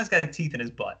 Sonic's got teeth in his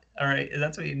butt. All right,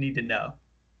 that's what you need to know.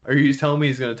 are you telling me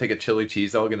he's going to take a chili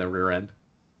cheese dog in the rear end?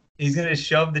 He's gonna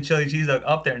shove the chili cheese dog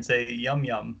up there and say "yum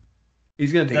yum."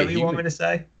 He's going Is to that take what a you want me human. to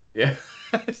say? Yeah,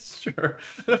 sure.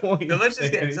 I don't want you So to let's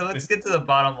just say let's anything. get to the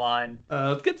bottom line.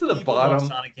 Let's get to the People love bottom.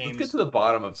 Sonic Let's games. get to the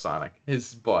bottom of Sonic.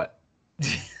 His butt.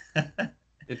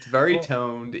 It's very Well-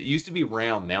 toned. It used to be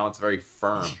round. Now it's very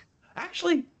firm.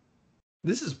 Actually,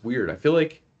 this is weird. I feel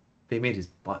like they made his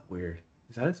butt weird.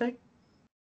 Is that a thing?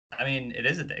 I mean,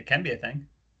 it can be a thing.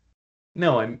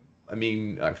 No, I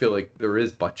mean, I feel like there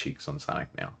is butt cheeks on Sonic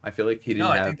now. I feel like he didn't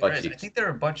No, I have think there butt is. I cheeks. think there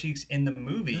are butt cheeks in the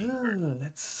movie. Ugh,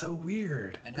 that's so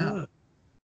weird. I know. Ugh.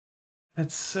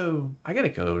 That's so. I gotta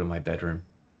go to my bedroom.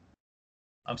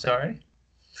 I'm sorry.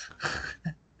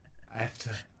 I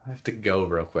have to go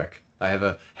real quick. I have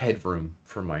a headroom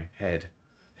for my hair.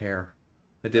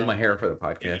 I did my hair for the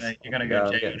podcast. You're gonna Oh my go God,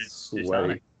 I'm check getting it.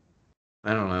 sweaty.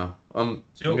 I don't know.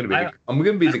 So I'm gonna be I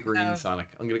the don't green have- Sonic.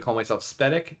 I'm gonna call myself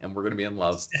Spedic, and we're gonna be in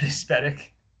love.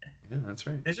 Aesthetic. Yeah, that's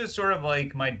right. This is sort of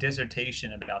like my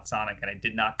dissertation about Sonic, and I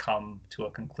did not come to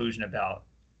a conclusion about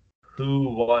who,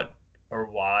 what, or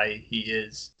why he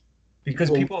is, because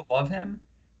Well, people love him.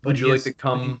 Would but you he like is- to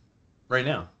come right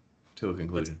now to a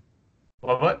conclusion?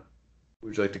 What?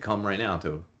 Would you like to come right now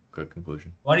to a good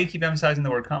conclusion? Why do you keep emphasizing the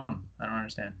word "come"? I don't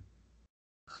understand.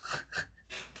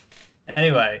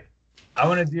 Anyway, I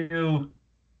want to do.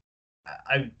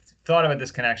 I've thought about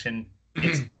this connection.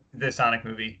 It's the Sonic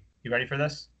movie. You ready for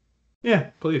this? Yeah,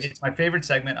 please. It's my favorite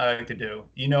segment I like to do.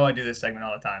 You know I do this segment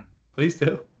all the time. Please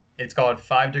do. It's called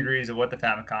 5 Degrees of What the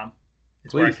Famicom.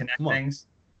 It's where I Please, connect come on. things,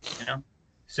 you know?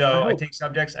 So I I hope. take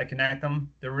subjects, I connect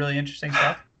them. They're really interesting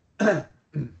stuff. Connect.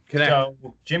 So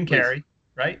Jim Please. Carrey,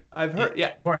 right? I've heard.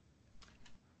 Yeah.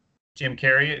 Jim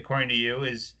Carrey, according to you,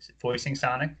 is voicing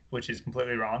Sonic, which is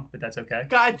completely wrong, but that's okay.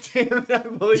 God damn it! I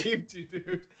believed you,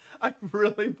 dude. I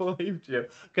really believed you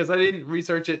because I didn't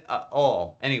research it at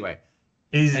all. Anyway,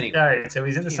 He's Anyway. all right. So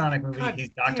he's in the Damn, Sonic movie. God He's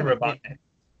Dr. damn it, Robotnik.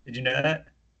 Did you know that?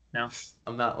 No.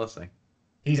 I'm not listening.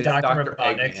 He's It's Dr. Dr.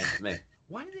 Robotnik. Eggman to me.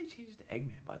 Why did they change it to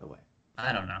Eggman, by the way?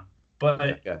 I don't know. But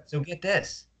Okay. so get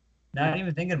this. Not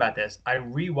even thinking about this. I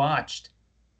rewatched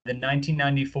the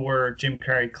 1994 Jim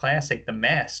Carrey classic, The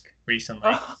Mask,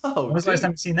 recently. Oh, When was the last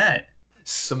time you seen that?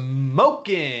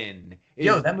 Smoking is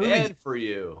Yo, that movie- bad for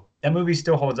you. That movie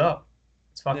still holds up.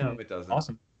 It's fucking No, it doesn't.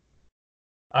 awesome.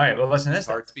 All right, well, listen to His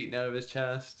this. heart's beating out of his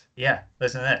chest. Yeah,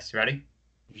 listen to this. You ready?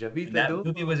 When that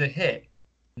movie was a hit,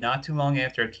 not too long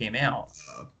after it came out,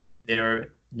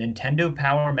 Nintendo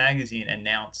Power Magazine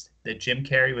announced that Jim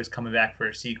Carrey was coming back for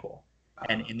a sequel.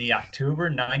 And in the October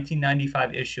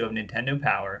 1995 issue of Nintendo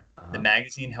Power, the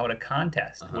magazine held a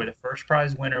contest where the first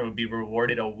prize winner would be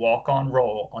rewarded a walk-on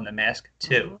role on The Mask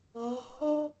 2.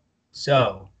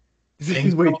 So,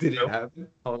 things Wait, fell did it through. happen?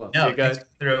 Hold on. No, Yeah, things guys. fell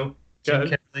through. Jim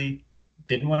Good. Carrey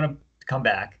didn't want to come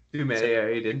back. Yeah,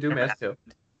 he didn't do Mask 2.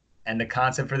 And the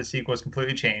concept for the sequel was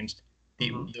completely changed.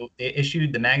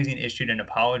 The magazine issued an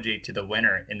apology to the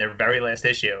winner in their very last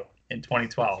issue in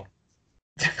 2012.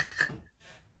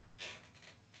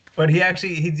 But he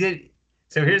did.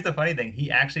 So here's the funny thing: he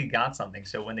actually got something.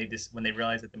 So when they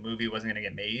realized that the movie wasn't going to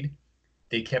get made,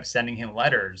 they kept sending him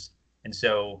letters, and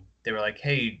so they were like,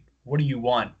 "Hey, what do you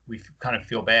want? We kind of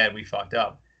feel bad. We fucked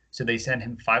up." So they sent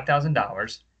him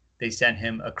 $5,000. They sent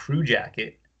him a crew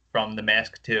jacket from The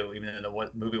Mask 2, even though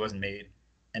the movie wasn't made,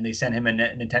 and they sent him a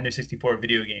Nintendo 64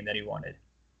 video game that he wanted.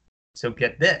 So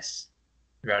get this,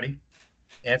 you ready?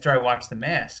 After I watched The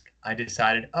Mask, I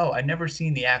decided, I'd never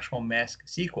seen the actual Mask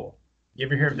sequel. You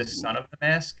ever hear of the Son of the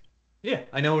Mask? Yeah,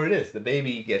 I know what it is. The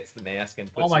baby gets the mask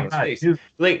and puts Oh my it on his God, face. dude.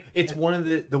 Like, it's one of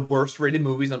the worst rated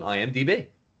movies on IMDb.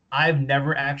 I've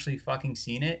never actually fucking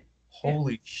seen it.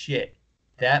 Holy shit.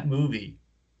 That movie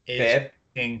is Bad.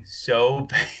 fucking so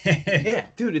bad. Yeah,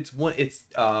 dude,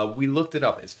 we looked it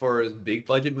up. As far as big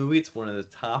budget movie, it's one of the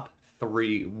top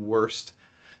 3 worst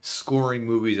scoring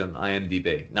movies on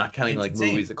IMDb. Not counting It's like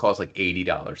insane. movies that cost like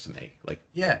 $80 to make. Like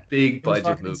Yeah. big It was budget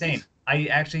fucking movies. insane. I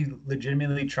actually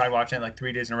legitimately tried watching it like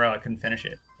 3 days in a row. I couldn't finish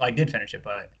it. Well, I did finish it,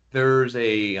 but There's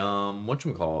a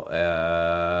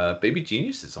Baby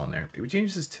Genius is on there. Baby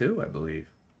Genius is 2, I believe.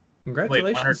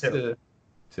 Congratulations 1 or 2?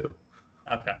 to 2.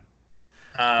 Okay.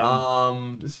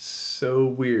 This is so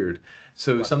weird.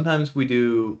 So What? sometimes we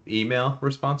do email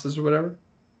responses or whatever.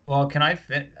 Well, can I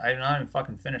I'm not even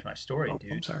fucking finish my story, Oh,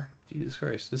 dude. I'm sorry. Jesus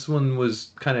Christ. This one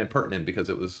was kind of impertinent because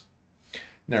it was.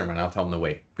 Never mind. I'll tell them to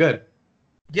wait. Good.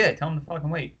 Yeah, tell him to fucking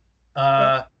wait.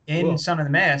 In Cool. Son of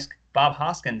the Mask, Bob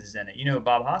Hoskins is in it. You know who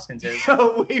Bob Hoskins is?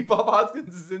 Oh, wait, Bob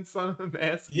Hoskins is in Son of the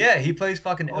Mask. Yeah, he plays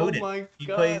fucking Oh Odin. my He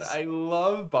God. plays. I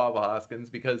love Bob Hoskins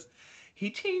because he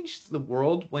changed the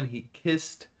world when he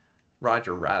kissed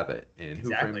Roger Rabbit in Who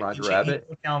Framed Exactly. Roger He Rabbit.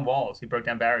 broke down walls. He broke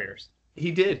down barriers.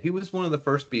 He did. He was one of the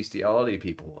first bestiality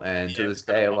people, and to Yeah, this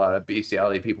day, a lot of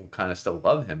bestiality people kind of still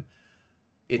love him.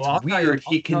 It's Well, I'll tell you- weird.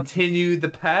 I'll He tell you- continued the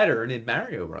pattern in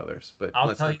Mario Brothers, but I'll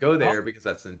let's tell not you- go there I'll- because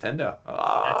that's Nintendo.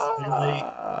 That's literally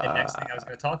the next thing I was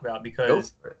going to talk about Go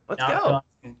because for it. Let's not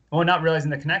go. not realizing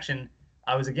the connection.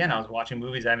 I was watching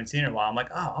movies I haven't seen in a while. I'm like,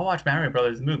 I'll watch Mario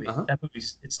Brothers the movie. Uh-huh. That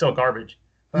movie's it's still garbage.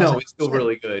 But I was No, like, it's still shit.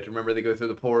 really good. Remember they go through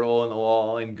the portal and the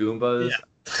wall and Goombas? Yeah.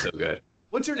 So good.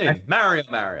 What's your name?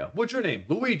 Mario. What's your name?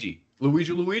 Luigi.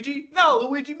 Luigi? No,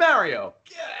 Luigi Mario.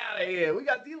 Get out of here. We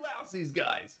got to delouse these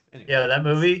guys. Anyway. Yeah, that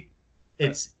movie.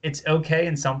 It's okay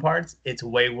in some parts. It's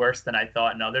way worse than I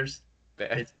thought in others.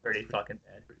 Bad. It's pretty fucking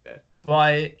bad. Pretty bad.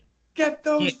 But Get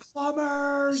those Yeah.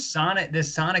 plumbers.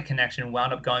 this Sonic connection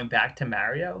wound up going back to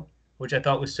Mario, which I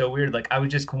thought was so weird. Like I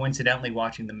was just coincidentally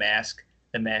watching The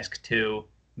Mask 2,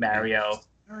 Mario,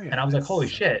 and I was like, holy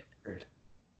shit. Weird.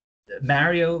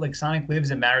 Mario, like Sonic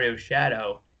lives in Mario's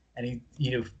shadow, and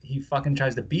he fucking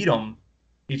tries to beat him.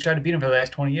 He's tried to beat him for the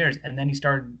last 20 years, and then he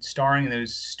started starring in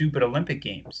those stupid Olympic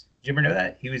games. Did you ever know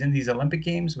that? He was in these Olympic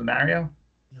games with Mario.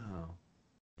 No.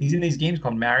 He's in these games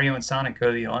called Mario and Sonic Go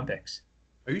to the Olympics.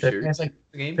 Are you For the serious? past, like,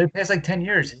 The game? for the past like 10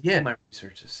 years. Yeah. My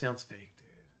research. This sounds fake, dude.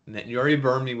 And then you already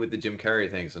burned me with the Jim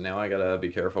Carrey thing, so now I gotta be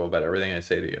careful about everything I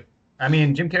say to you. I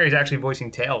mean, Jim Carrey's actually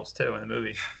voicing Tails too in the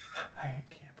movie, I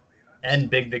can't believe it. and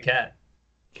Big the Cat.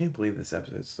 Can't believe this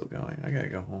episode's still going. I gotta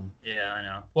go home. Yeah, I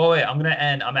know. Well, wait, I'm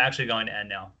actually going to end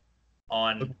now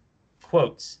on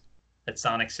quotes that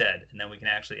Sonic said, and then we can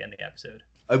actually end the episode.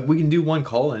 We can do one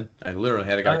call in. I literally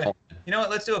had a guy Okay. call in. You know what?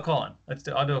 Let's do a call-in.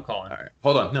 I'll do a call-in. All right.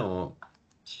 Hold on. No.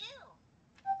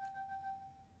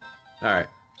 All right.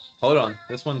 Hold on.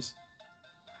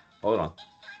 Hold on.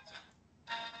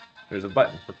 There's a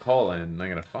button for call in. I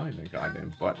gotta find the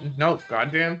goddamn button. No,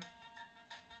 goddamn.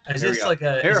 Is Here we this go. like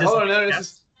a? Here, is this hold like on. a No, this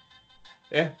guest?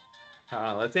 is.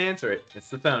 Yeah. Let's answer it. It's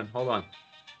the phone. Hold on.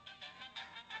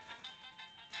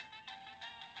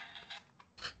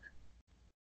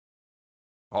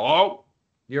 Hello?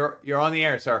 You're on the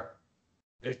air, sir.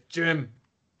 It's Jim.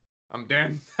 I'm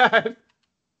Dan.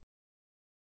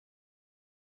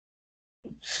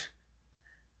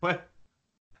 What?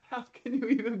 How can you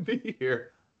even be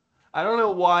here? I don't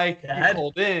know why you Dad?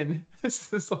 called in.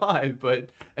 This is live, but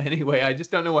anyway, I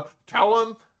just don't know what. Tell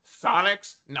him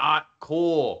Sonic's not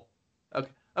cool.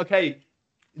 Okay,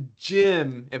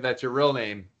 Jim, if that's your real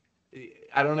name.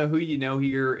 I don't know who you know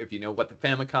here. If you know What the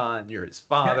Famicom, you're his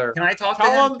father. Can I talk to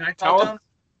Tell him? Can I talk to him?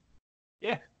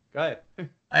 Yeah, go ahead.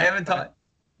 I haven't talked.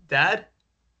 Dad?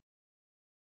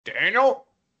 Daniel?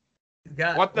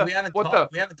 God, What the- we haven't what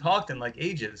talked. We haven't talked in like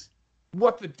ages.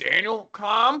 What the Daniel?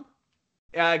 Calm?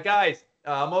 Guys,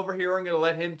 I'm over here. I'm going to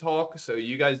let him talk, so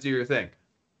you guys do your thing.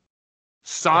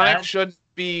 Sonic Dad? shouldn't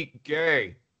be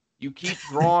gay. You keep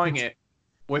drawing it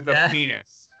with a Dad?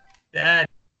 penis. Dad.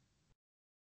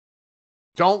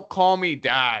 Don't call me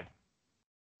dad.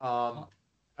 I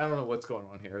don't know what's going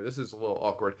on here. This is a little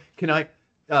awkward. Can I,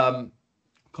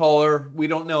 caller, we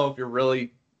don't know if you're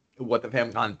really What the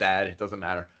Famicom dad. It doesn't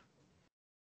matter.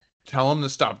 Tell him to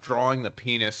stop drawing the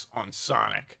penis on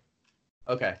Sonic.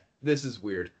 Okay, this is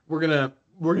weird. We're gonna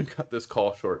cut this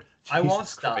call short. I won't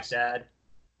Jesus stop, Christ. Dad.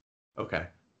 Okay,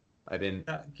 I didn't.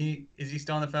 Is he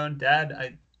still on the phone,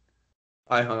 Dad?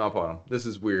 I hung up on him. This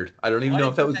is weird. I don't even Why know did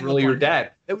if that you was hang really up your on him?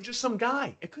 dad. It was just some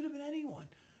guy. It could have been anyone.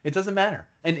 It doesn't matter,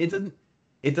 and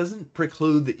it doesn't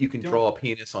preclude that you can draw a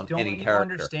penis on Don't any you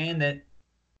character. understand that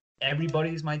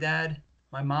everybody's my dad?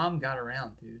 My mom got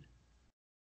around, dude.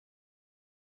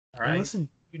 All And right. listen,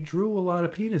 you drew a lot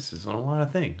of penises on a lot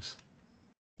of things.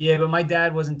 Yeah, but my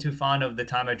dad wasn't too fond of the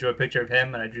time I drew a picture of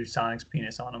him and I drew Sonic's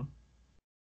penis on him.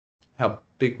 How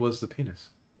big was the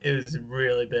penis? It was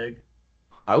really big.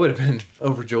 I would have been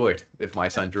overjoyed if my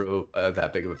son drew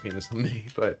that big of a penis on me.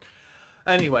 But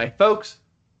anyway, folks.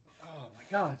 Oh my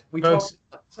God, Folks,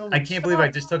 talked so I much can't believe I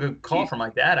stuff. just took a call from my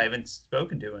dad I haven't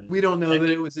spoken to. And We don't know that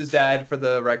it was his dad for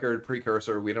the record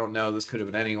precursor. We don't know. This could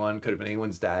have been anyone. Could have been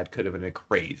anyone's dad. Could have been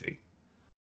crazy.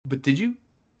 But did you,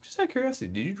 just out of curiosity,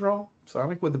 did you draw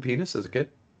Sonic with a penis as a kid?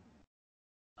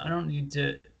 I don't need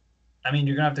to. I mean,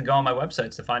 you're gonna have to go on my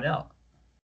websites to find out.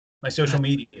 My social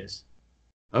medias.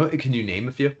 Oh, can you name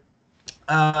a few?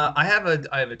 I have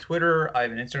a Twitter. I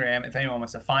have an Instagram. If anyone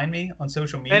wants to find me on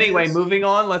social media. Anyway, moving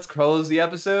on. Let's close the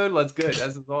episode. Let's good.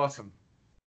 This is awesome.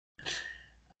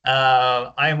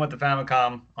 I am What the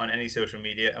Famicom on any social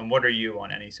media. And what are you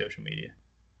on any social media?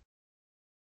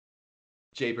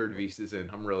 Jaybird Beast is in.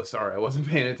 I'm really sorry. I wasn't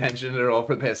paying attention at all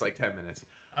for the past like 10 minutes.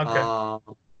 Okay.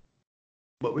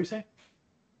 What were you saying?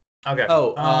 Okay.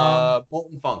 Oh,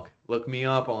 Molten Funk. Look me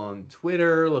up on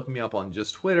Twitter. Look me up on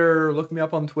just Twitter. Look me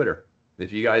up on Twitter.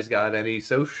 If you guys got any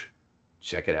social,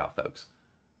 check it out, folks.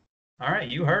 All right,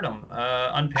 you heard him.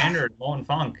 Unpandered, Molten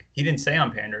Funk. He didn't say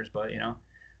unpanders, but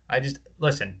I just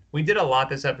listen. We did a lot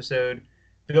this episode.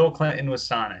 Bill Clinton was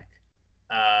Sonic.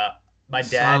 My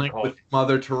dad Sonic called with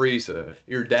Mother Teresa.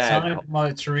 Your dad. Sonic with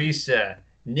Mother Teresa.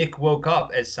 Nick woke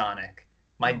up as Sonic.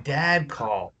 My dad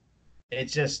called.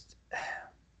 It's just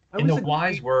in the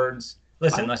wise words.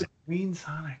 Listen. Green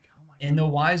Sonic. Oh my God. In the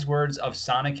wise words of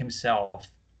Sonic himself,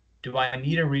 do I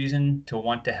need a reason to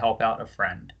want to help out a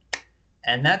friend?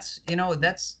 And that's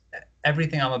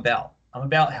everything I'm about. I'm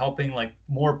about helping like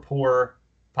more poor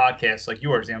podcasts like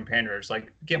yours, the Unpanders,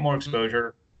 like get more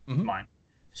exposure. Mhm. Mine.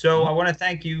 So I want to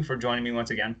thank you for joining me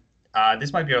once again.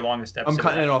 This might be our longest episode. I'm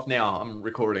cutting it off now. I'm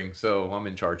recording, so I'm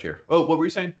in charge here. Oh, what were you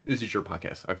saying? This is your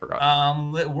podcast. I forgot.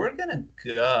 We're gonna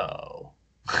go.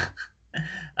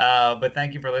 But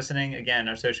thank you for listening. Again,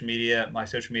 our social media. My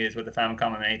social media is With the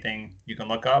Famicom on anything you can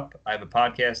look up. I have a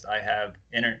podcast. I have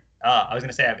I was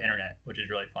gonna say I have internet, which is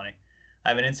really funny. I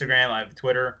have an Instagram. I have a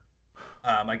Twitter.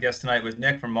 My guest tonight was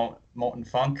Nick from Molten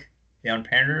Funk, the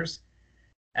Unpanders.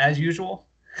 As usual.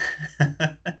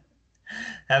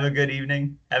 Have a good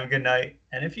evening. Have a good night.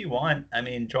 And if you want,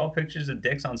 draw pictures of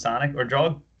dicks on Sonic or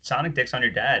draw Sonic dicks on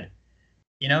your dad.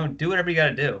 Do whatever you got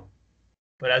to do.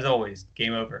 But as always,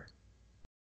 game over.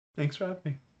 Thanks for having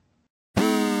me.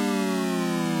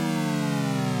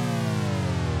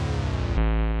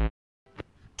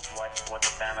 What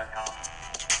the Famicom?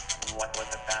 What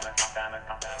the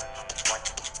Famicom?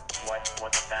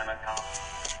 What the Famicom?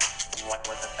 What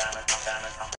the Famicom?